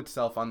threw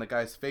itself on the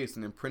guy's face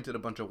and imprinted a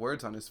bunch of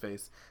words on his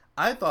face,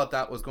 I thought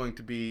that was going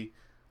to be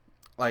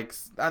like,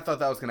 I thought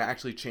that was going to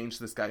actually change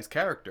this guy's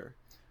character.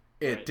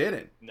 It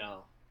didn't.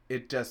 No.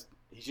 It just.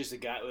 He's just a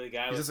guy with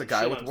He's just a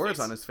guy with words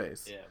on his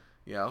face. Yeah.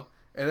 You know?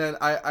 And then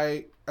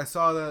I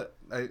saw that,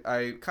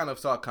 I kind of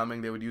saw it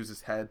coming. They would use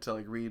his head to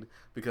like read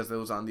because it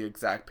was on the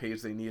exact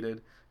page they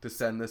needed to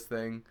send this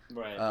thing.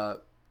 Right.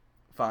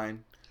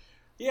 Fine.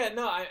 Yeah,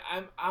 no,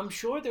 I'm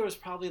sure there was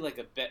probably like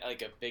a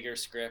bigger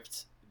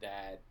script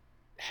that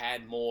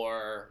had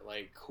more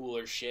like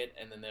cooler shit,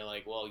 and then they're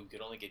like, well, you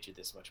could only get you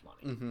this much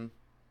money. Mm-hmm.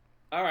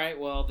 All right,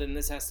 well then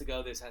this has to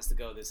go, this has to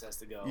go, this has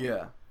to go.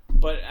 Yeah.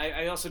 But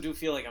I also do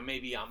feel like I'm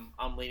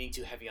leaning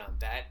too heavy on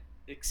that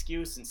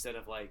excuse instead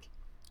of like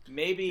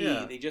maybe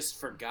they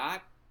just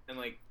forgot and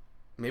like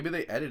maybe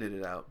they edited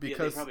it out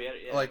because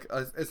like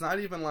it's not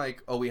even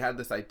like, oh, we had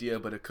this idea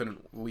but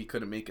we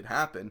couldn't make it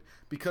happen,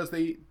 because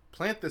they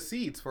plant the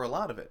seeds for a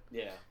lot of it.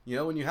 Yeah. You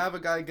know, when you have a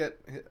guy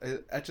get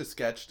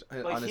etch-a-sketched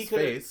like on his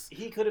face,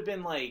 he could have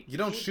been like, you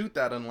don't shoot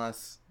that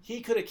unless he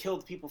could have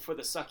killed people for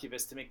the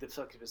succubus to make the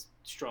succubus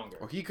stronger.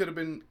 Or he could have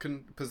been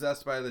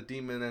possessed by the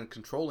demon and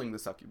controlling the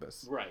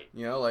succubus. Right.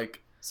 You know,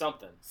 like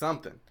something.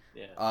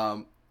 Yeah.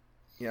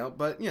 You know,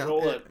 but you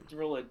know,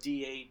 roll a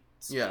D8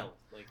 spell. Yeah.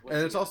 Like,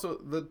 and it's also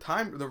the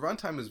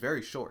runtime is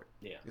very short.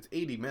 Yeah. It's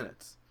 80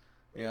 minutes.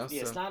 You know,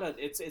 yeah, so.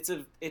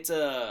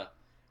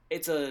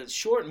 it's a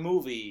short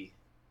movie,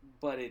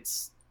 but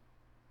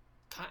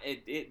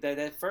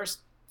that first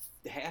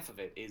half of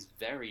it is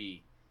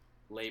very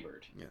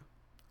labored. Yeah.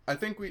 I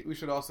think we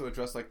should also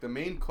address like the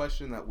main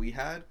question that we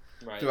had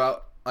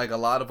throughout like a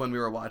lot of when we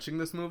were watching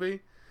this movie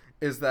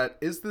is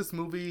this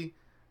movie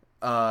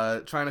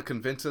trying to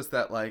convince us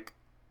that like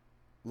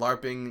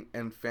LARPing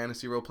and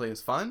fantasy roleplay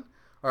is fun,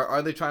 or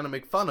are they trying to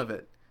make fun of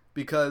it?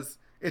 Because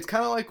it's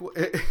kind of like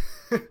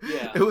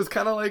it was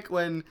kind of like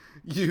when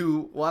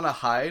you want to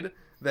hide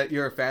that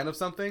you're a fan of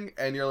something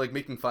and you're like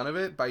making fun of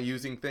it by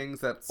using things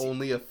that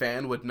only a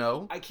fan would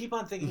know. I keep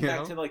on thinking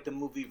back to like the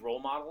movie Role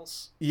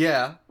Models.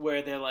 Yeah.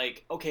 Where they're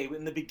like, okay,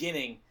 in the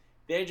beginning,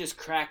 they're just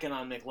cracking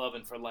on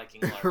McLovin for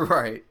liking LARPing.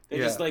 Right. They're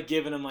just like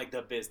giving him like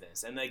the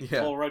business. And like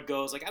Paul Rudd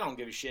goes like, I don't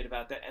give a shit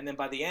about that. And then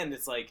by the end,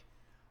 it's like,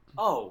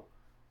 oh,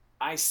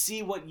 I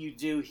see what you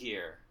do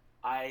here.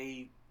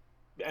 I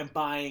am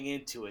buying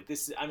into it.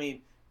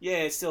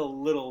 Yeah, it's still a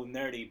little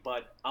nerdy,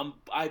 but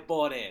I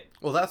bought in.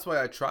 Well, that's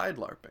why I tried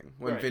LARPing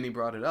when Vinny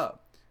brought it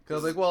up. Because I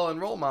was like, well,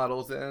 in Role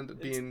Models and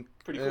being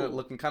pretty cool,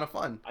 looking kind of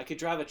fun. I could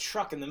drive a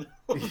truck in the middle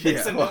of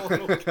this and no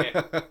one would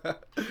care.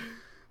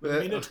 The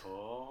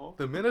Minotaur.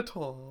 The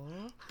Minotaur.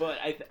 But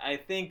I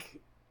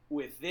think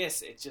with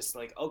this, it's just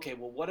like, okay,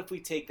 well, what if we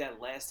take that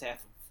last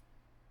half of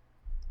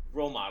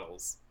Role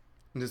Models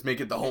and just make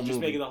it the whole movie? Just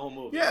make it the whole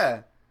movie.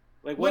 Yeah.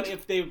 Like, what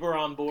if they were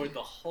on board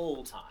the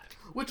whole time?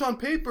 Which on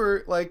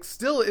paper, like,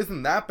 still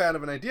isn't that bad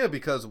of an idea,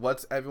 because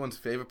what's everyone's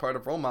favorite part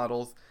of Role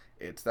Models?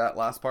 It's that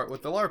last part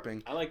with the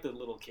LARPing. I like the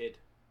little kid.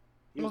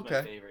 He was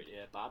my favorite.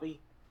 Yeah, Bobby?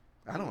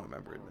 I don't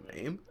remember the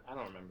name. I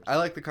don't remember. I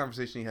like the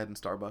conversation he had in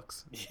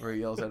Starbucks where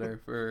he yells at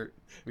her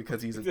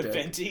because he's a dick.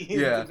 Venti?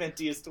 Yeah. The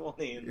Venti is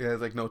 20. Yeah,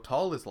 it's like, no,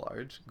 tall is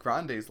large.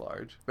 Grande is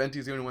large.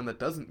 Venti's the only one that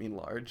doesn't mean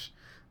large.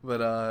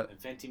 But,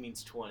 Venti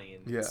means 20,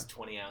 and it's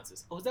 20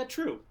 ounces. Oh, is that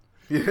true?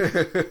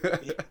 Yeah.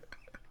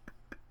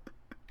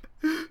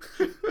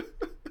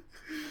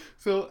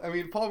 So, I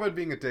mean, Paul Rudd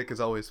being a dick is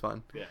always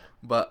fun. Yeah.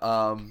 But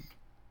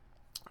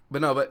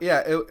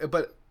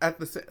at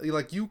the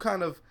like, you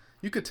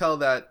could tell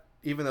that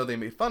even though they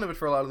made fun of it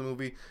for a lot of the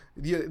movie,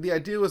 the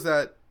idea was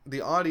that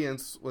the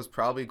audience was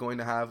probably going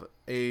to have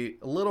a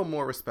little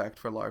more respect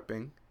for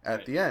LARPing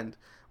at the end.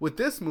 With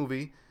this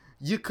movie,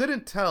 you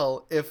couldn't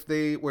tell if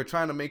they were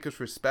trying to make us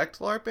respect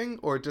LARPing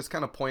or just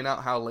kind of point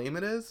out how lame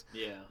it is.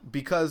 Yeah.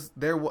 Because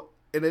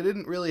and it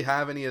didn't really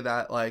have any of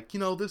that, like, you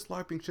know, this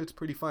LARPing shit's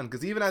pretty fun.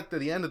 Because even at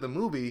the end of the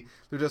movie,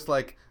 they're just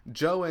like,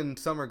 Joe and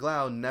Summer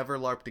Glau never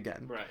LARPed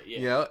again. Right, yeah.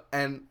 You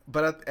know?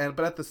 But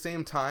at the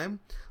same time,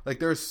 like,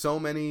 there's so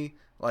many,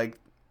 like,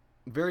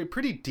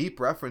 pretty deep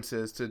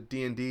references to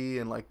D&D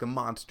and, like, the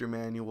Monster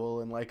Manual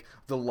and, like,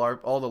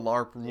 all the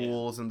LARP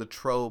rules and the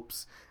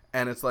tropes.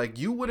 And it's like,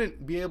 you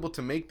wouldn't be able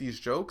to make these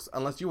jokes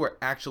unless you were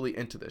actually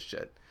into this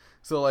shit.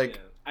 So,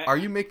 like, are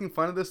you making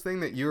fun of this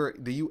thing that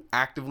you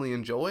actively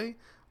enjoy?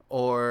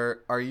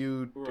 Or are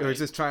you, or is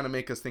this trying to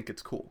make us think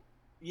it's cool?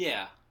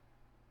 Yeah,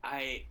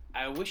 I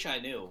wish I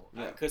knew,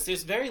 because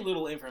there's very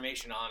little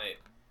information on it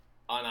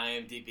on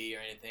IMDb or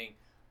anything.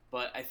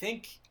 But I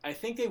think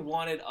they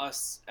wanted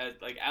us as,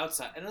 like,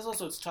 outside, and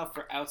it's tough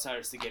for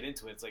outsiders to get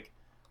into it. It's like,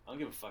 I don't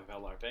give a fuck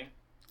about LARPing.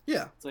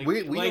 Yeah, it's like,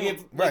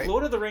 like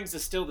Lord of the Rings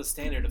is still the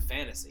standard of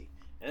fantasy,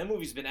 and that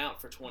movie's been out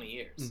for 20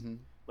 years. Mm-hmm.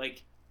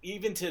 Like,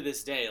 even to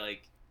this day,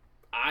 like,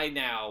 I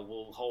now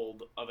will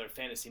hold other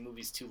fantasy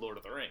movies to Lord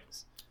of the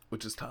Rings.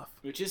 Which is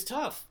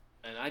tough.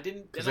 And I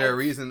didn't... Because there's a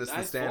reason it's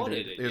the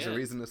standard. There's a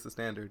reason it's the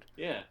standard.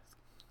 Yeah.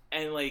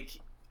 And, like,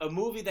 a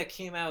movie that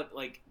came out,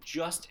 like,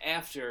 just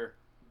after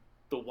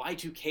the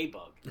Y2K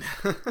bug.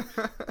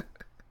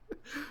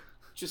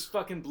 Just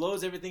fucking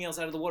blows everything else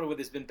out of the water, where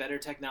there's been better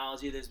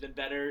technology, there's been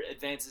better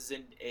advances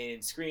in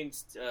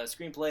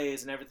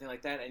screenplays and everything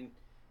like that.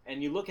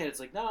 And you look at it, it's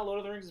like, nah, Lord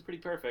of the Rings is pretty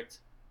perfect.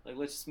 Like,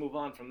 let's just move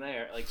on from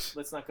there. Like,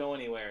 let's not go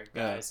anywhere,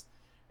 guys.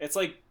 Yeah. It's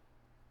like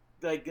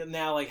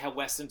now, like, how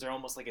westerns are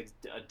almost like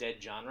a dead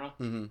genre,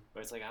 mm-hmm.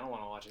 where it's like, I don't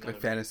want to watch another.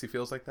 Like fantasy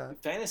feels like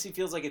that. Fantasy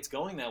feels like it's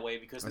going that way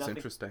because that's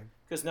interesting.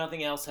 Because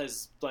nothing else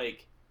has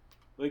like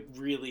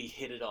really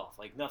hit it off.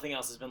 Like, nothing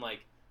else has been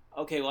like,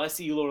 okay, well, I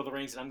see you, Lord of the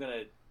Rings, and I'm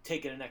gonna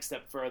take it a next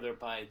step further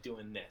by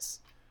doing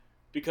this.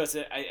 Because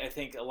I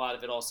think a lot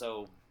of it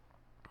also,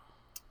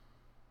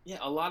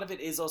 a lot of it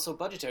is also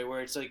budgetary,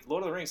 where it's like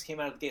Lord of the Rings came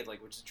out of the gate,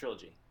 like, which is a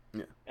trilogy.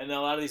 Yeah. And then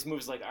a lot of these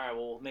movies, like, all right,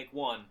 well, we'll make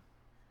one.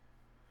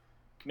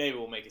 Maybe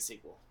we'll make a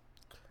sequel.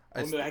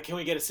 Can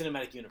we get a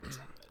cinematic universe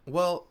out of it?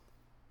 Well,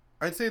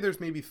 I'd say there's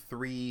maybe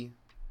 3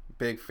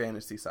 big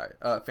fantasy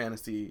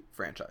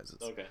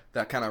franchises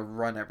that kind of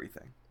run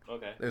everything.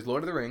 Okay. There's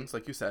Lord of the Rings,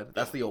 like you said.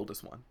 That's the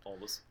oldest one.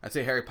 I'd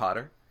say Harry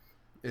Potter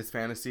is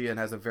fantasy and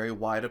has a very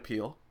wide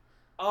appeal.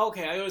 Oh,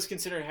 okay. I always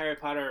consider Harry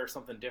Potter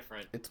something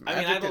different. It's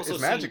magic, it's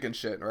magic and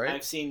shit, right?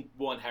 I've seen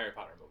one Harry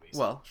Potter movie. So.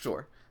 Well,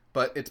 sure.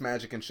 But it's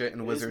magic and shit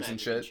and wizards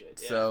and shit.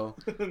 Yeah. So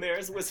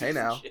there's wizards hey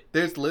now, and shit.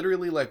 There's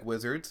literally like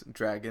wizards,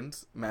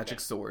 dragons, magic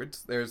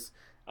swords. There's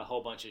a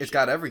whole bunch of It's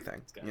got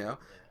everything, you know? Yeah.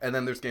 And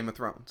then there's Game of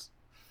Thrones.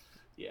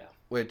 Yeah.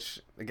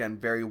 Which, again,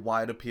 very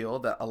wide appeal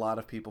that a lot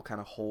of people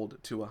kind of hold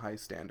to a high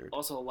standard.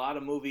 Also, a lot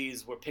of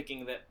movies were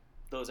picking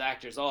those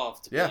actors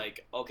off to be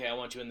like, okay, I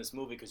want you in this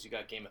movie because you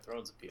got Game of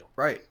Thrones appeal.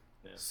 Right.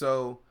 Yeah.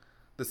 So,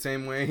 the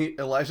same way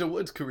Elijah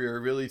Wood's career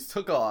really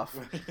took off.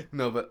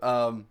 No,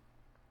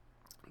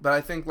 but I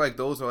think, like,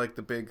 those are, like,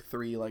 the big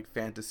 3, like,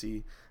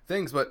 fantasy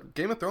things. But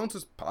Game of Thrones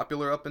was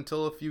popular up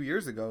until a few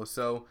years ago.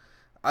 So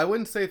I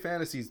wouldn't say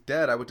fantasy's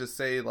dead. I would just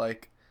say,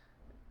 like,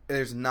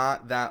 there's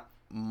not that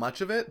much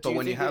of it. But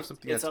when you have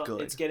something that's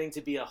good. It's getting to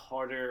be a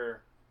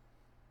harder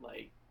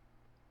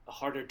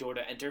door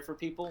to enter for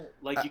people.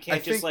 Like, you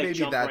can't just, like,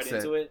 jump right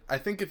into it. I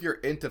think if you're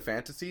into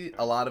fantasy,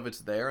 a lot of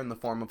it's there in the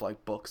form of,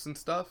 like, books and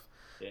stuff.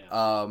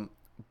 Yeah.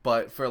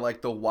 But for,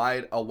 like, a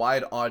wide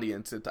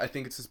audience, I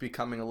think it's just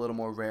becoming a little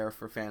more rare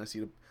for fantasy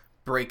to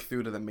break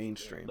through to the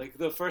mainstream. Yeah. Like,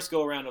 the first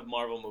go-around of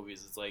Marvel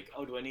movies, it's like,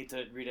 oh, do I need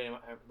to read any...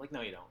 Like,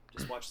 no, you don't.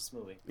 Just watch this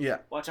movie. Yeah.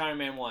 Watch Iron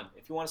Man 1.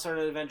 If you want to start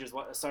at Avengers,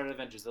 start at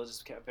Avengers. They'll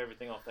just keep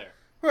everything off there.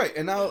 Right,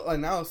 and now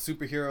the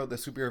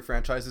superhero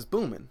franchise is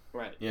booming.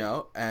 Right. You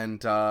know,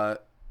 and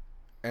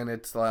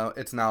it's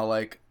now,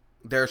 like,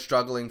 they're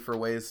struggling for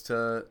ways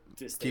to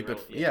keep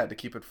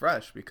it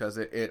fresh because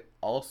it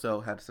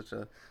also had such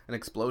an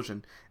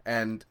explosion.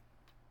 And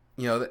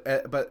you know,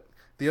 but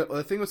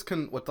the thing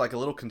what's like a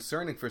little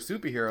concerning for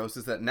superheroes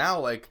is that now,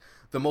 like,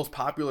 the most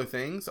popular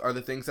things are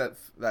the things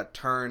that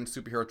turn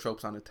superhero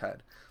tropes on its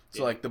head.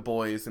 So like The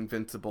Boys,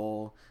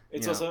 Invincible.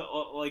 It's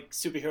also like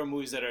superhero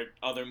movies that are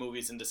other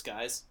movies in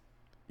disguise.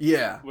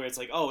 Yeah. Where it's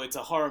like, oh, it's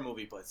a horror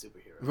movie but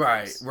superhero.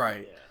 Right.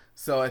 Yeah.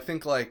 So I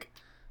think, like,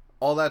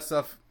 all that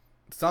stuff.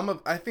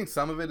 I think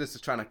some of it is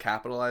just trying to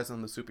capitalize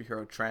on the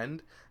superhero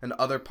trend, and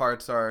other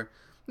parts are,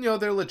 you know,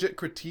 they're legit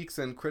critiques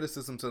and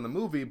criticisms of the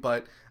movie.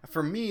 But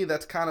for me,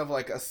 that's kind of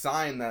like a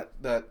sign that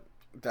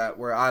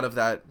we're out of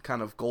that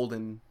kind of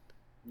golden.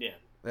 Yeah,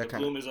 the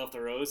bloom is off the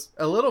rose.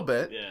 A little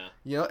bit. Yeah.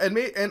 You know,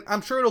 and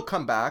I'm sure it'll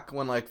come back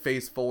when, like,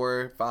 Phase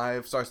 4,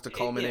 5 starts to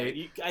culminate.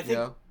 Yeah, I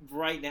think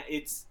right now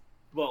it's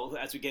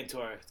as we get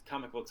into our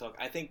comic book talk,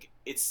 I think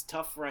it's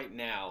tough right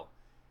now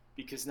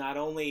because not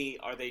only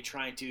are they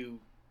trying to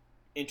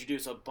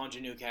introduce a bunch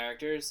of new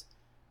characters,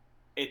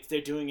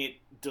 they're doing it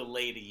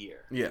delayed a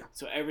year. Yeah.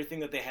 So everything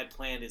that they had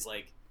planned is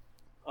like,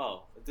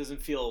 oh, it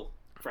doesn't feel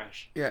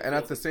fresh. Yeah, and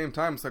at the same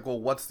time, it's like, well,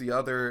 what are the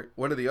other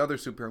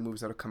superhero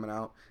movies that are coming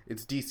out?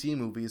 It's DC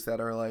movies that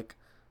are like,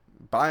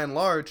 by and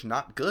large,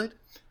 not good,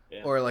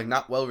 or like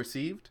not well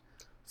received.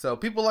 So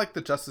people like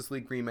the Justice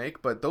League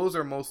remake, but those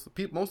are most of the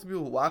people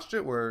who watched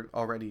it were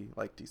already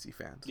like DC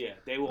fans. Yeah,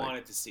 they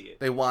wanted to see it.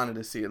 They wanted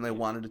to see it, and they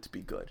wanted it to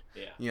be good.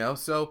 Yeah, you know,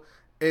 so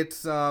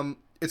it's kind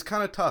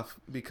of tough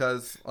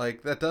because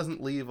like that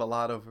doesn't leave a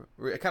lot of.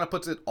 It kind of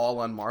puts it all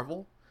on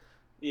Marvel.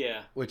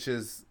 Yeah, which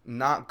is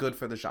not good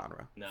for the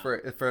genre. No. For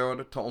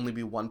it to only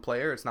be one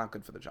player, it's not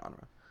good for the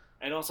genre.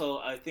 And also,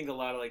 I think a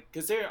lot of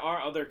because there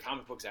are other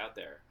comic books out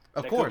there.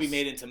 Of that course. Could be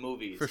made into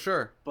movies. For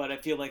sure. But I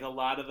feel like a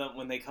lot of them,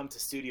 when they come to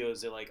studios,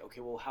 they're like, okay,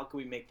 well, how can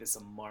we make this a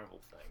Marvel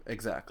thing?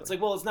 Exactly. It's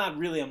like, well, it's not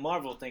really a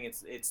Marvel thing.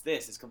 It's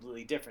this. It's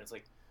completely different. It's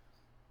like,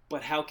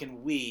 but how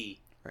can we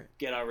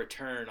get our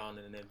return on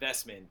an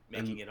investment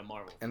making it a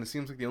Marvel thing? And it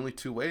seems like the only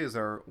two ways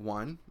are,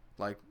 one,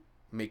 like,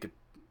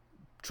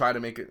 try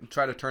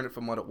to turn it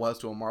from what it was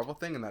to a Marvel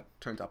thing, and that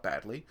turns out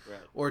badly.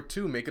 Right. Or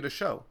two, make it a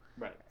show.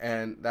 Right.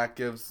 And that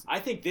gives... I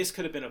think this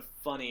could have been a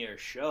funnier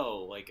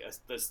show, like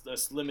a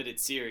limited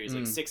series,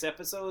 like 6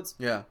 episodes.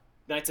 Yeah.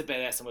 Knights of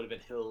Badassdom would have been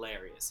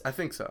hilarious. I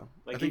think so.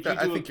 Like,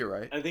 I think you're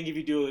right. I think if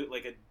you do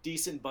like a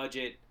decent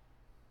budget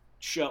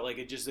show,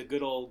 like just a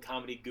good old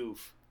comedy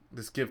goof.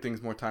 Just give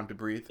things more time to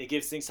breathe. It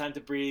gives things time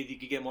to breathe. You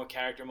could get more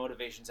character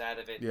motivations out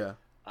of it. Yeah.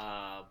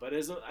 But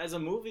as a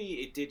movie,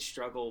 it did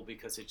struggle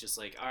because it's just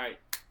like, all right,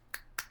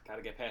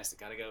 gotta get past it,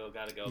 gotta go.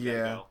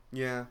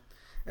 Yeah.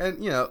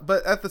 And, you know,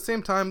 but at the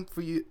same time,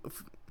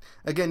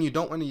 again, you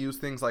don't want to use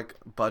things like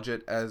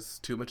budget as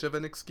too much of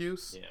an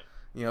excuse. Yeah.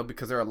 You know,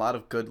 because there are a lot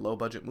of good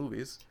low-budget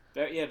movies.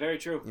 Very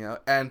true. You know,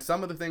 and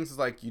some of the things is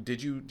like,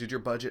 did your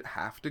budget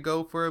have to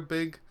go for a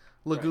big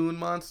lagoon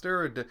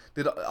monster? Or did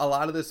a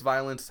lot of this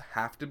violence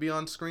have to be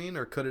on screen?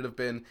 Or could it have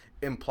been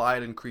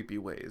implied in creepy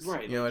ways?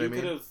 Right. You know what I mean?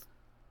 You could have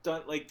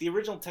done, like, the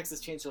original Texas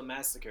Chainsaw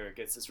Massacre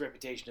gets this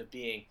reputation of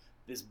being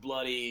this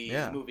bloody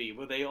movie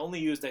where they only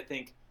used, I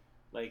think,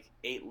 like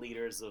 8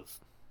 liters of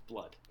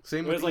blood.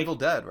 Same with Evil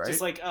Dead, right? Just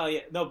like, oh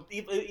yeah, no,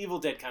 Evil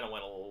Dead kind of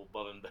went a little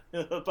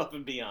above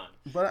and beyond.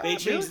 But they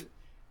changed.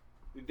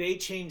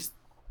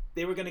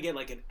 They were going to get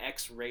like an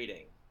X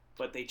rating,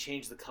 but they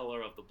changed the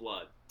color of the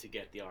blood to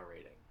get the R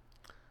rating.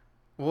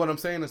 Well, what I'm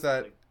saying is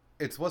that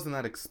it wasn't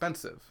that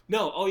expensive.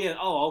 No. Oh yeah.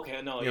 Oh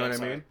okay. No. You know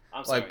what I mean?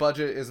 I'm sorry. Like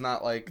budget is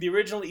not like the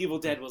original Evil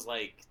Dead was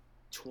like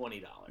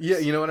 $20. Yeah,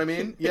 you know what I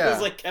mean? Yeah. It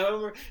was like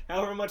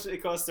however much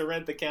it cost to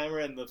rent the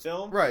camera and the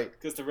film. Right.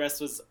 Because the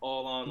rest was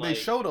all on, like... They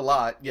showed a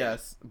lot,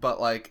 yes,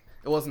 but, like,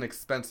 it wasn't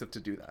expensive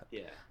to do that.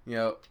 Yeah. You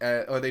know,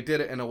 or they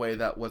did it in a way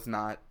that was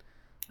not...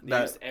 They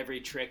used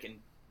every trick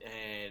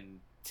and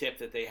tip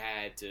that they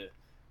had to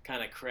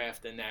kind of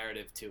craft a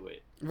narrative to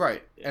it.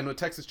 Right. Yeah. And with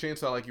Texas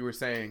Chainsaw, like you were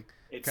saying,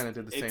 kind of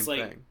did the same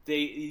like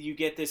thing. You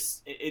get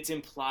this... It's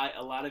implied...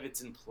 A lot of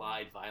it's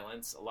implied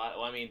violence.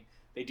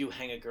 They do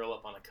hang a girl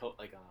up on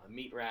a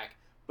meat rack,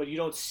 but you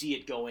don't see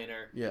it go in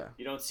her. Yeah.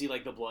 You don't see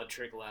like the blood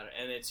trickle out of her,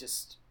 and it's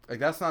just like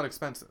that's not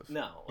expensive.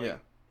 No. Yeah.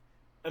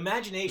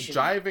 Imagination.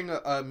 Driving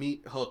a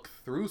meat hook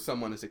through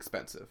someone is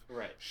expensive.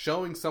 Right.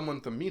 Showing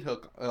someone the meat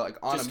hook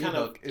on just a meat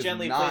hook is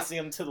gently not placing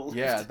them to the left.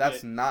 Yeah,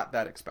 that's not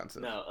that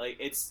expensive. No, like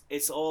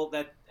it's all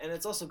that, and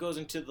it also goes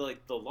into the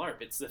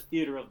LARP. It's the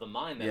theater of the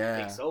mind that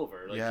takes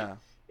over. Like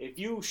if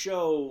you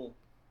show,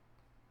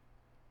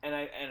 and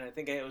I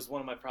think it was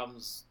one of my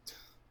problems.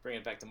 Bring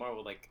it back to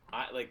Marvel,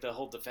 like the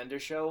whole Defender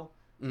show,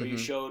 where you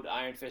showed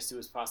Iron Fist, who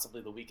was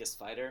possibly the weakest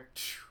fighter,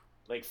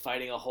 like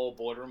fighting a whole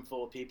boardroom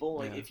full of people.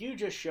 Like if you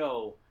just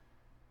show,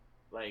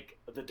 like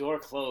the door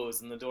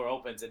closed and the door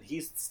opens and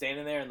he's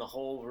standing there and the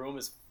whole room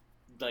is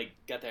like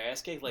got their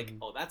ass kicked, like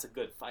oh that's a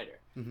good fighter.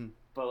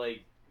 But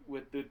like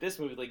with this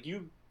movie, like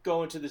you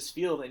go into this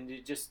field and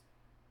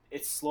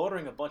it's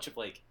slaughtering a bunch of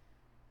like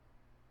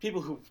people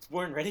who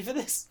weren't ready for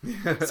this,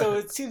 so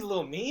it seemed a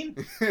little mean.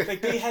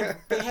 Like they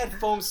had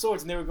foam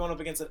swords and they were going up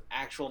against an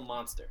actual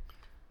monster.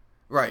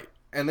 Right,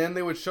 and then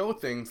they would show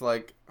things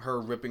like her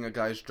ripping a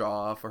guy's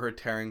jaw off or her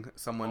tearing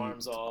someone's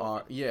arms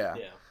off. Yeah,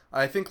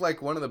 I think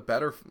like one of the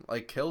better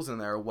like kills in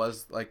there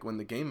was like when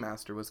the Game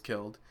Master was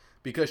killed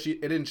because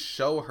it didn't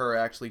show her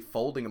actually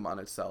folding him on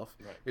itself.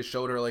 Right. It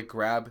showed her like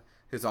grab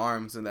his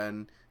arms and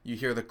then you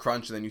hear the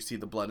crunch and then you see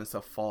the blood and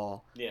stuff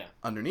fall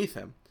underneath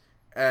him.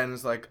 And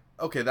it's like,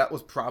 okay, that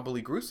was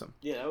probably gruesome.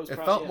 Yeah, that was. It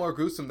felt more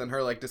gruesome than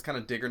her like just kind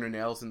of digging her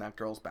nails in that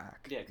girl's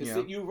back. Yeah,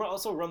 because you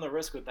also run the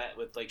risk with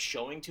like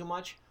showing too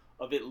much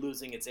of it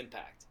losing its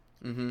impact.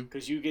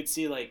 Because you could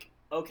see like,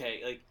 okay,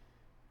 like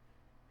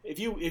if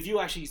you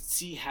actually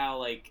see how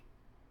like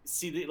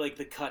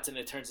the cuts and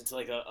it turns into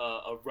like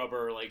a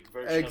rubber like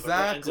version of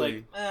it. It's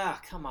like,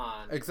 come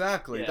on.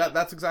 Exactly. Yeah.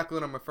 That's exactly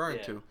what I'm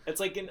referring to. It's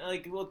like in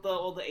like with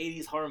all the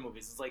 80s horror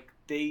movies. It's like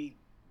they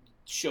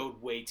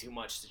showed way too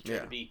much to try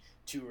to be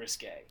too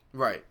risque.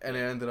 Right, and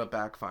it ended up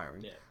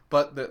backfiring. Yeah.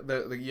 But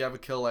you have a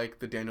kill like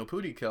the Daniel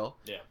Pudi kill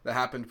that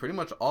happened pretty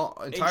much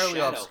entirely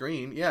off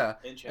screen. Yeah.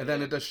 And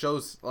then it just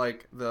shows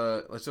like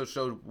it just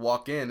showed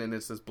walk in and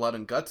it's just blood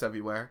and guts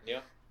everywhere.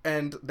 Yeah.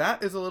 And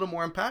that is a little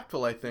more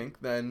impactful, I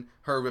think, than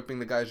her ripping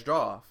the guy's jaw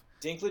off.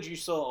 Dinklage you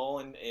saw all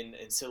in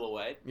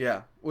silhouette.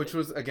 Yeah, which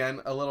was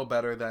again a little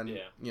better than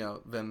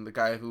than the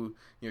guy who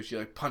she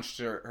like punched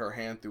her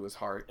hand through his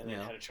heart and then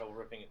had trouble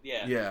ripping it.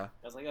 Yeah.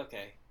 I was like,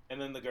 okay. And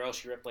then the girl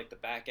she ripped like the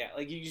back at,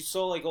 like you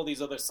saw like all these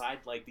other side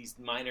like these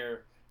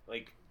minor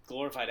like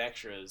glorified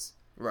extras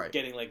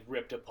getting like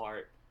ripped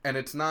apart. And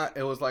it's not.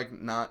 It was like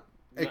not.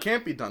 It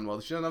can't be done well.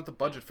 She doesn't have the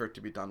budget for it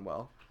to be done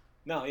well.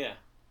 No, yeah.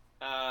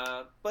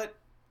 But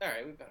all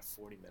right, we've got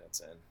 40 minutes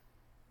in.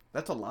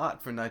 That's a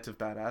lot for Knights of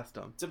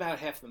Badassdom. It's about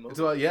half the movie.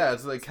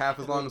 It's like half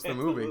as long as the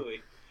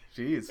movie.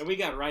 Jeez. And we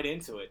got right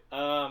into it.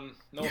 I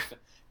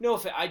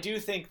do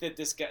think that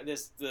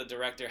the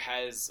director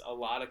has a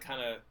lot of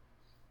kind of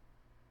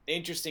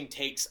interesting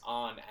takes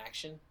on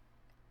action.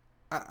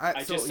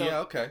 I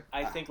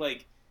think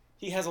like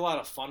he has a lot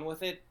of fun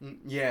with it.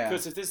 Yeah.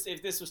 Because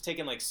if this was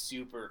taken like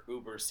super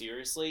uber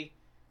seriously,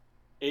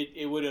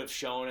 it would have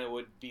shown it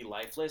would be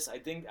lifeless. I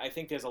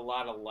think there's a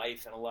lot of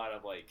life and a lot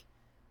of like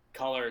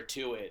color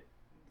to it.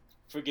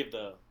 Forgive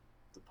the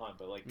pun,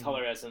 but like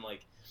color as in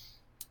like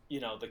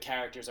the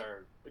characters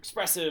are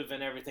expressive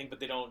and everything, but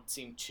they don't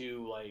seem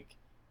too like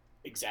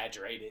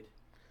exaggerated.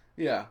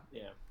 Yeah.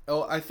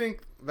 Oh, I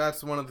think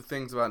that's one of the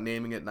things about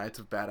naming it Knights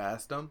of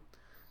Badassdom,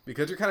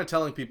 because you're kind of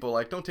telling people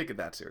like, don't take it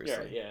that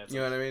seriously. Yeah. You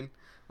know what I mean?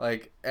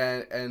 Like,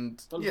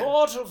 and the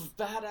Lord of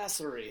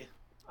Badassery.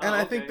 And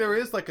I think there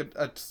is like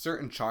a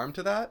certain charm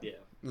to that.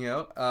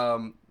 Yeah.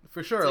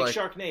 For sure. It's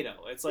like Sharknado.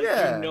 It's like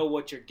you know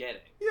what you're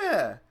getting.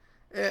 Yeah.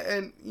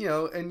 And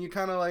and you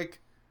kind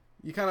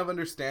of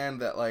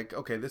understand that like,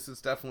 okay, this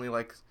is definitely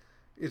like,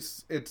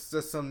 it's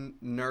just some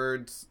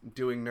nerds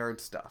doing nerd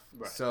stuff.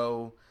 Right.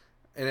 So,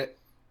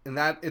 and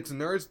that it's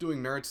nerds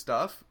doing nerd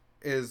stuff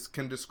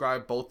can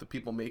describe both the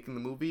people making the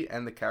movie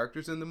and the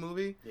characters in the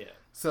movie. Yeah.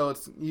 So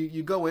it's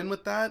you go in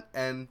with that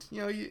and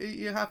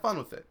you have fun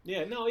with it.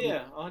 Yeah. No.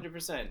 Yeah.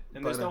 100%.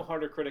 And there's no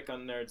harder critic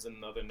on nerds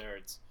than other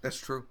nerds. That's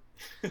true.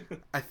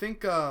 I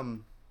think what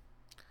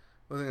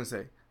was I gonna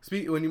say?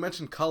 When you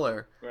mentioned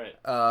color, right?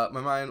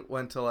 My mind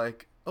went to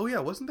like, oh yeah,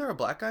 wasn't there a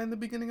black guy in the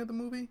beginning of the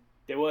movie?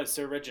 There was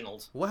Sir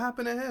Reginald. What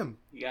happened to him?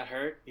 He got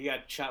hurt. He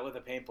got shot with a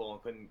paintball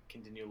and couldn't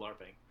continue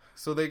LARPing.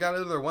 So they got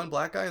either one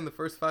black guy in the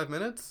first 5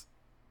 minutes?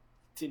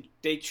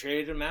 They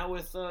traded him out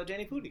with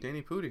Danny Pudi.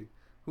 Danny Pudi,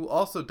 who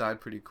also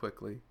died pretty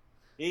quickly.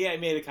 Yeah, I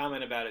made a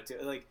comment about it too.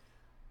 Like,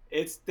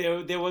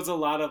 there was a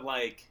lot of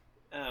like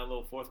a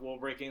little fourth wall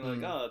breaking.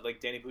 Like, like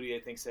Danny Pudi,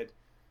 I think said,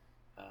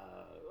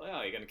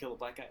 "Oh, you're gonna kill a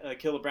black guy,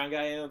 kill a brown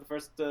guy in the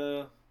first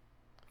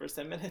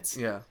 10 minutes."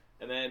 Yeah.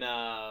 And then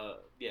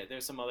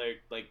there's some other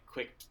like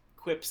quick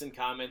quips and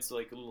comments,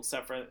 like a little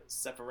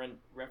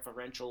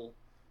referential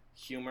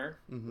humor,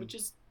 which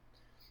is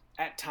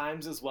at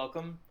times is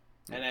welcome,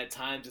 and at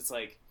times it's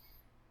like,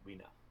 we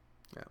know.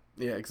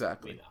 Yeah,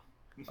 exactly. We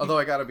know. Although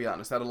I gotta be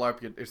honest, at a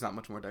LARP, there's not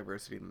much more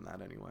diversity than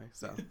that anyway.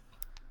 So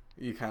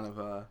you kind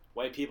of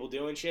white people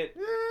doing shit.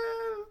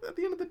 At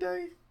the end of the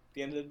day.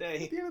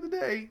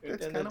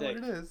 That's kind of what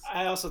it is.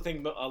 I also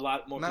think a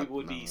lot more people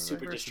would be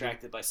super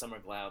distracted by Summer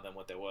Glau than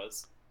what there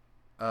was.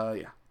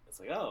 Yeah. It's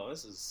like,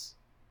 this is,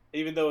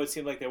 even though it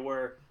seemed like there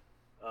were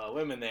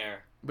women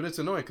there. But it's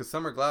annoying because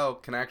Summer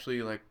Glau can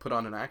actually like put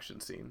on an action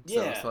scene.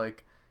 So it's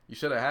like you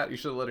should have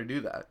let her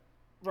do that.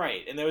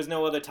 Right, and there was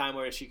no other time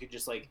where she could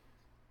just like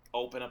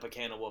open up a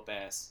can of whoop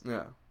ass.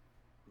 Yeah.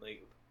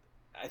 Like,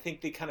 I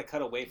think they kind of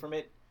cut away from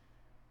it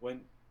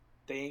when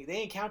they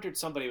encountered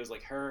somebody who was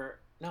like her.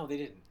 No, they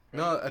didn't. Right?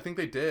 No, I think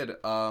they did.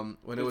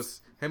 When it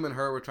was him and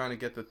her were trying to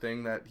get the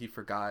thing that he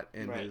forgot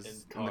in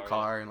the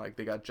car, and like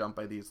they got jumped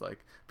by these like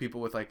people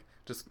with like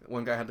just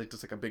one guy had like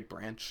just like a big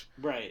branch.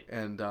 Right.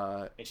 And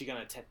she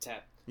got a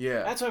tap.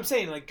 Yeah. That's what I'm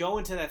saying. Like, go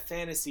into that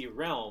fantasy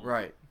realm.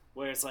 Right.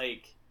 Where it's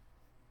like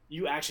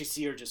you actually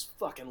see her just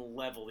fucking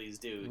level these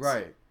dudes.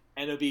 Right.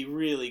 And it'd be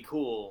really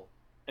cool.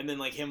 And then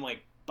like him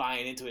like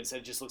buying into it instead,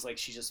 it just looks like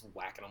she's just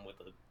whacking him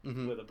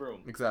with a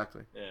broom.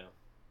 Exactly. Yeah.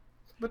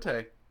 But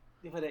hey.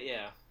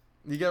 Yeah.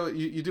 You get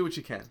you do what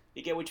you can.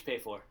 You get what you pay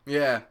for.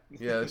 Yeah,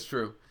 that's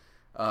true.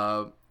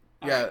 One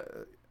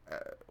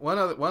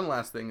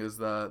last thing is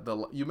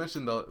the you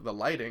mentioned the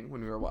lighting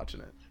when we were watching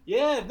it.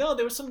 Yeah, no,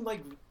 there was some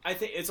like, I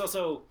think it's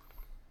also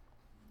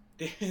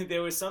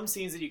there were some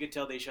scenes that you could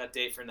tell they shot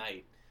day for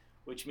night,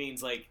 which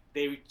means like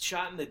they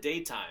shot in the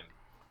daytime,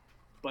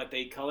 but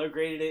they color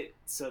graded it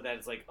so that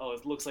it's like,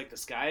 it looks like the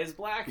sky is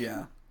black.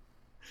 Yeah.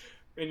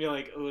 And you're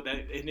like,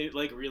 and it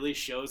like really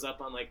shows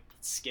up on like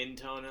skin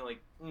tone and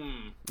like,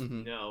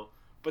 no.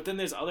 But then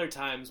there's other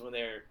times when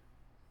they're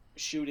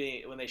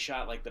shooting, when they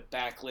shot like the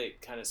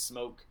backlit kind of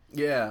smoke.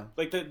 Yeah.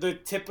 Like the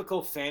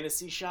typical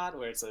fantasy shot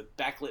where it's a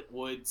backlit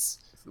woods.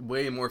 It's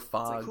way more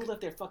fog. It's like, who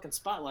left their fucking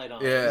spotlight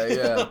on? Yeah,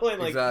 yeah, and,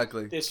 like,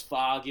 exactly. There's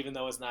fog, even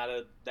though it's not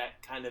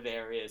that kind of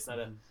area. It's not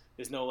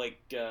there's no like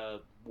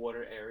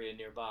water area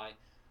nearby.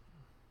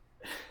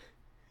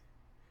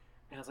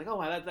 And I was like, oh,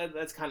 wow,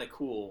 that's kind of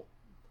cool.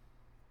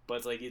 But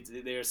it's like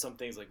there's some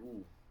things like,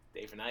 ooh,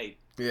 day for night.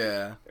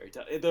 Yeah. Very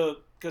tough.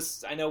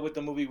 Because I know with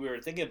the movie we were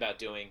thinking about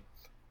doing,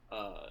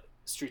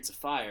 Streets of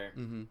Fire,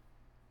 Mm-hmm.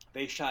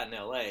 they shot in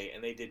L.A.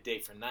 and they did day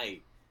for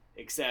night,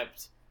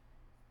 except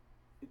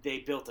they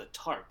built a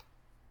tarp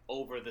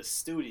over the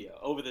studio,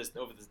 over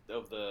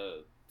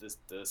the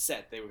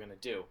set they were gonna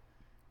do.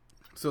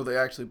 So they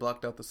actually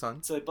blocked out the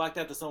sun? So they blocked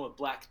out the sun with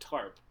black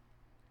tarp,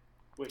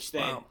 which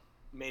then Wow.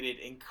 made it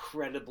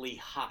incredibly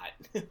hot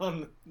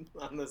on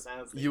the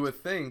soundstage. You would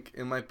think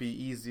it might be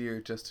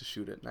easier just to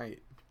shoot at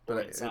night, Or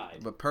but inside.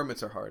 but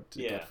permits are hard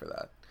to Yeah. get for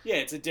that. Yeah,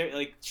 it's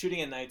like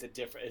shooting at night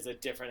is a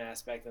different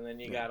aspect, and then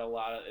you got a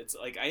lot of it's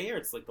like I hear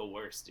it's like the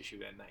worst to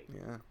shoot at night.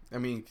 Yeah, I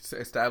mean,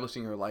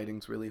 establishing your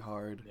lighting's really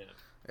hard.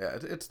 Yeah,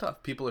 it's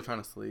tough. People are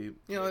trying to sleep.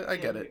 You know, I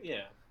get it.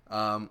 Yeah.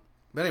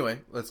 But anyway,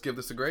 let's give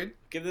this a grade.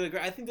 Give it a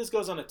grade. I think this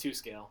goes on a 2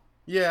 scale.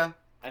 Yeah,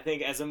 I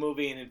think as a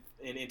movie and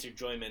in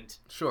Interjoyment.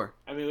 sure.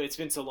 I mean, it's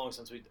been so long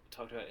since we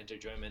talked about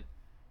Interjoyment.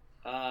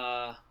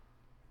 I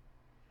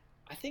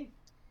think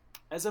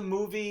as a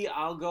movie,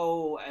 I'll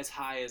go as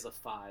high as a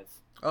 5.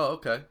 Oh,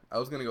 okay. I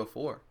was gonna go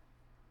 4.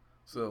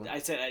 So I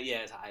said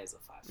as high as a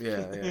 5.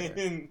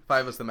 yeah.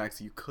 5 is the max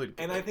you could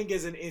get. And I think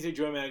as an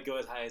Interjoyment, I'd go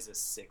as high as a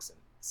 6 and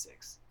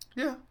 6.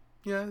 Yeah,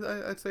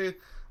 I'd say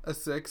a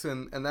 6,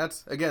 and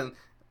that's again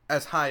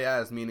as high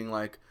as, meaning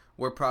like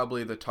we're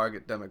probably the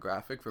target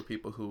demographic for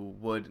people who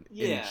would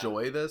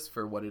enjoy this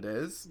for what it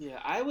is. Yeah,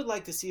 I would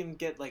like to see him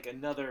get like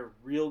another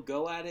real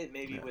go at it,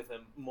 maybe with a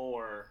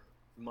more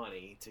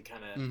money to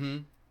kind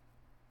of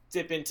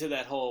dip into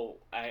that whole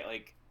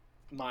like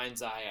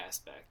mind's eye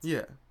aspect.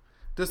 Yeah.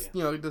 Just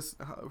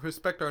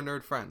respect our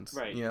nerd friends.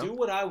 Right. You know? Do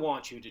what I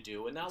want you to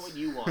do, and not what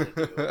you want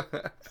to do.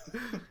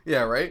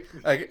 Yeah. Right.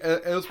 Like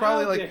it was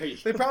probably How dare like you.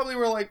 they probably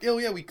were like, oh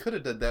yeah, we could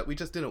have did that. We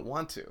just didn't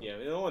want to. Yeah,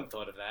 no one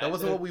thought of that. That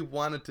wasn't what we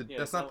wanted to. Yeah,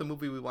 that's not the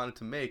movie we wanted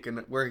to make,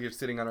 and we're here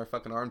sitting on our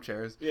fucking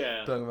armchairs,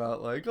 Yeah. talking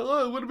about like,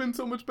 oh, it would have been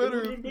so much better.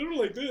 It would've been better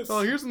like this.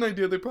 Oh, here's an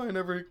idea they probably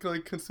never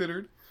like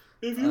considered.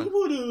 If you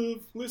would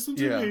have listened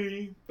to Yeah.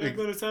 me back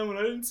at a time when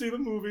I didn't see the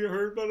movie or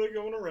heard about it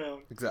going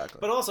around. Exactly.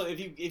 But also, if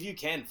you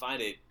can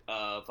find it,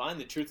 find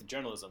The Truth of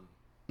Journalism,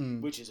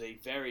 which is a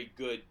very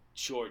good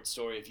short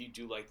story if you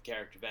do like the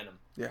character Venom.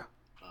 Yeah.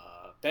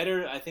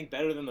 I think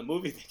better than the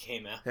movie that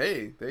came out.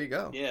 Hey, there you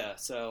go. Yeah,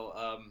 so,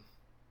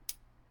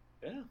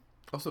 yeah.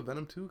 Also,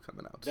 Venom 2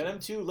 coming out. Venom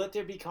 2, Let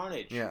There Be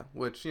Carnage. Yeah,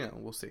 which,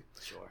 we'll see.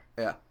 Sure.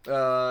 Yeah.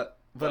 But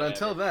Whatever.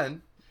 until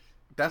then,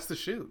 that's the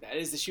shoot. That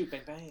is the shoot.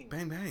 Bang, bang.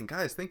 Bang, bang.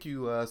 Guys, thank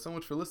you so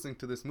much for listening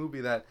to this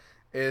movie that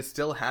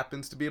still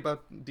happens to be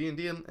about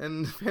D&D and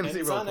fantasy And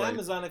it's roleplay. on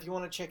Amazon if you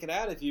want to check it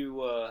out if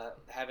you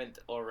haven't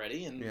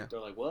already. And they're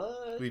like,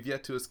 what? We've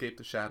yet to escape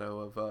the shadow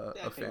of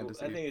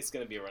fantasy. I think it's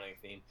going to be a running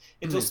theme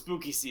until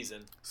spooky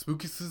season.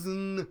 Spooky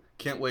season.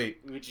 Can't wait.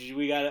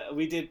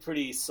 We did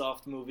pretty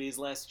soft movies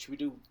last. Should we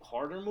do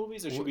harder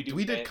movies or should we do?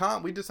 We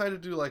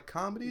decided to do like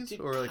comedies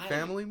or like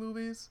family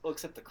movies. Well,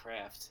 except The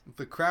Craft.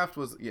 The Craft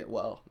was The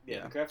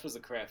Craft was The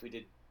Craft. We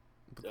did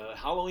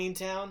Halloween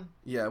Town.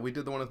 Yeah, we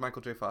did the one with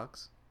Michael J.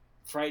 Fox.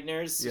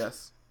 Frighteners.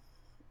 Yes.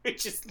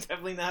 Which is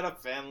definitely not a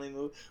family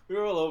movie. We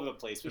were all over the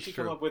place. We should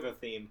come up with a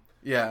theme.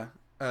 Yeah,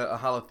 a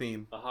Halla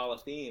theme. A Halla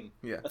theme.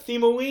 Yeah. A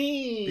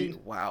Theme-a-ween.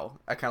 Wow,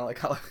 I kind of like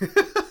Halla.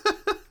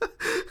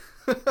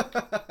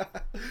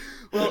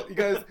 Well, you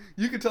guys,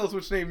 you can tell us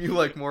which name you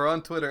like more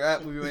on Twitter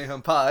at Movie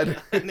Mayhem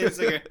Pod. And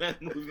Instagram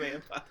at Movie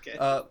Mayhem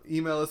Podcast.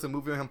 Email us at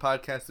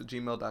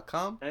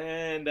moviemayhempodcast@gmail.com.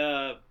 And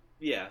the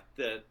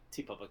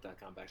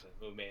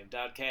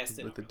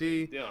tpublic.com/moviemayhem.cast. With the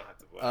D. You don't have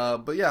to.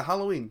 But yeah,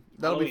 Halloween.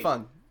 That'll be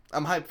fun.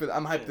 I'm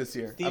hyped this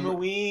year.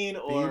 Theme-a-ween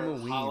or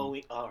Theme-a-ween.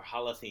 Halloween or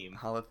Halla theme.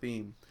 Halla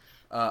theme.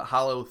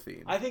 Hollow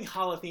theme. I think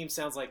Halla theme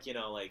sounds like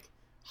like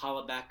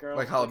Holla Back Girl.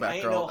 Like Holla Back I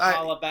ain't Girl. no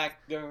Holla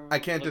Back Girl. I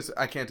can't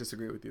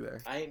disagree with you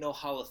there. I ain't no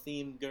Holla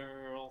theme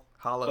girl.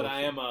 Hollow. But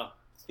I am a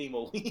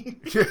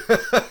theme-a-ween.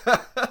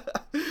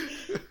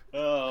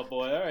 Oh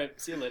boy! All right.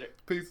 See you later.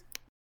 Peace.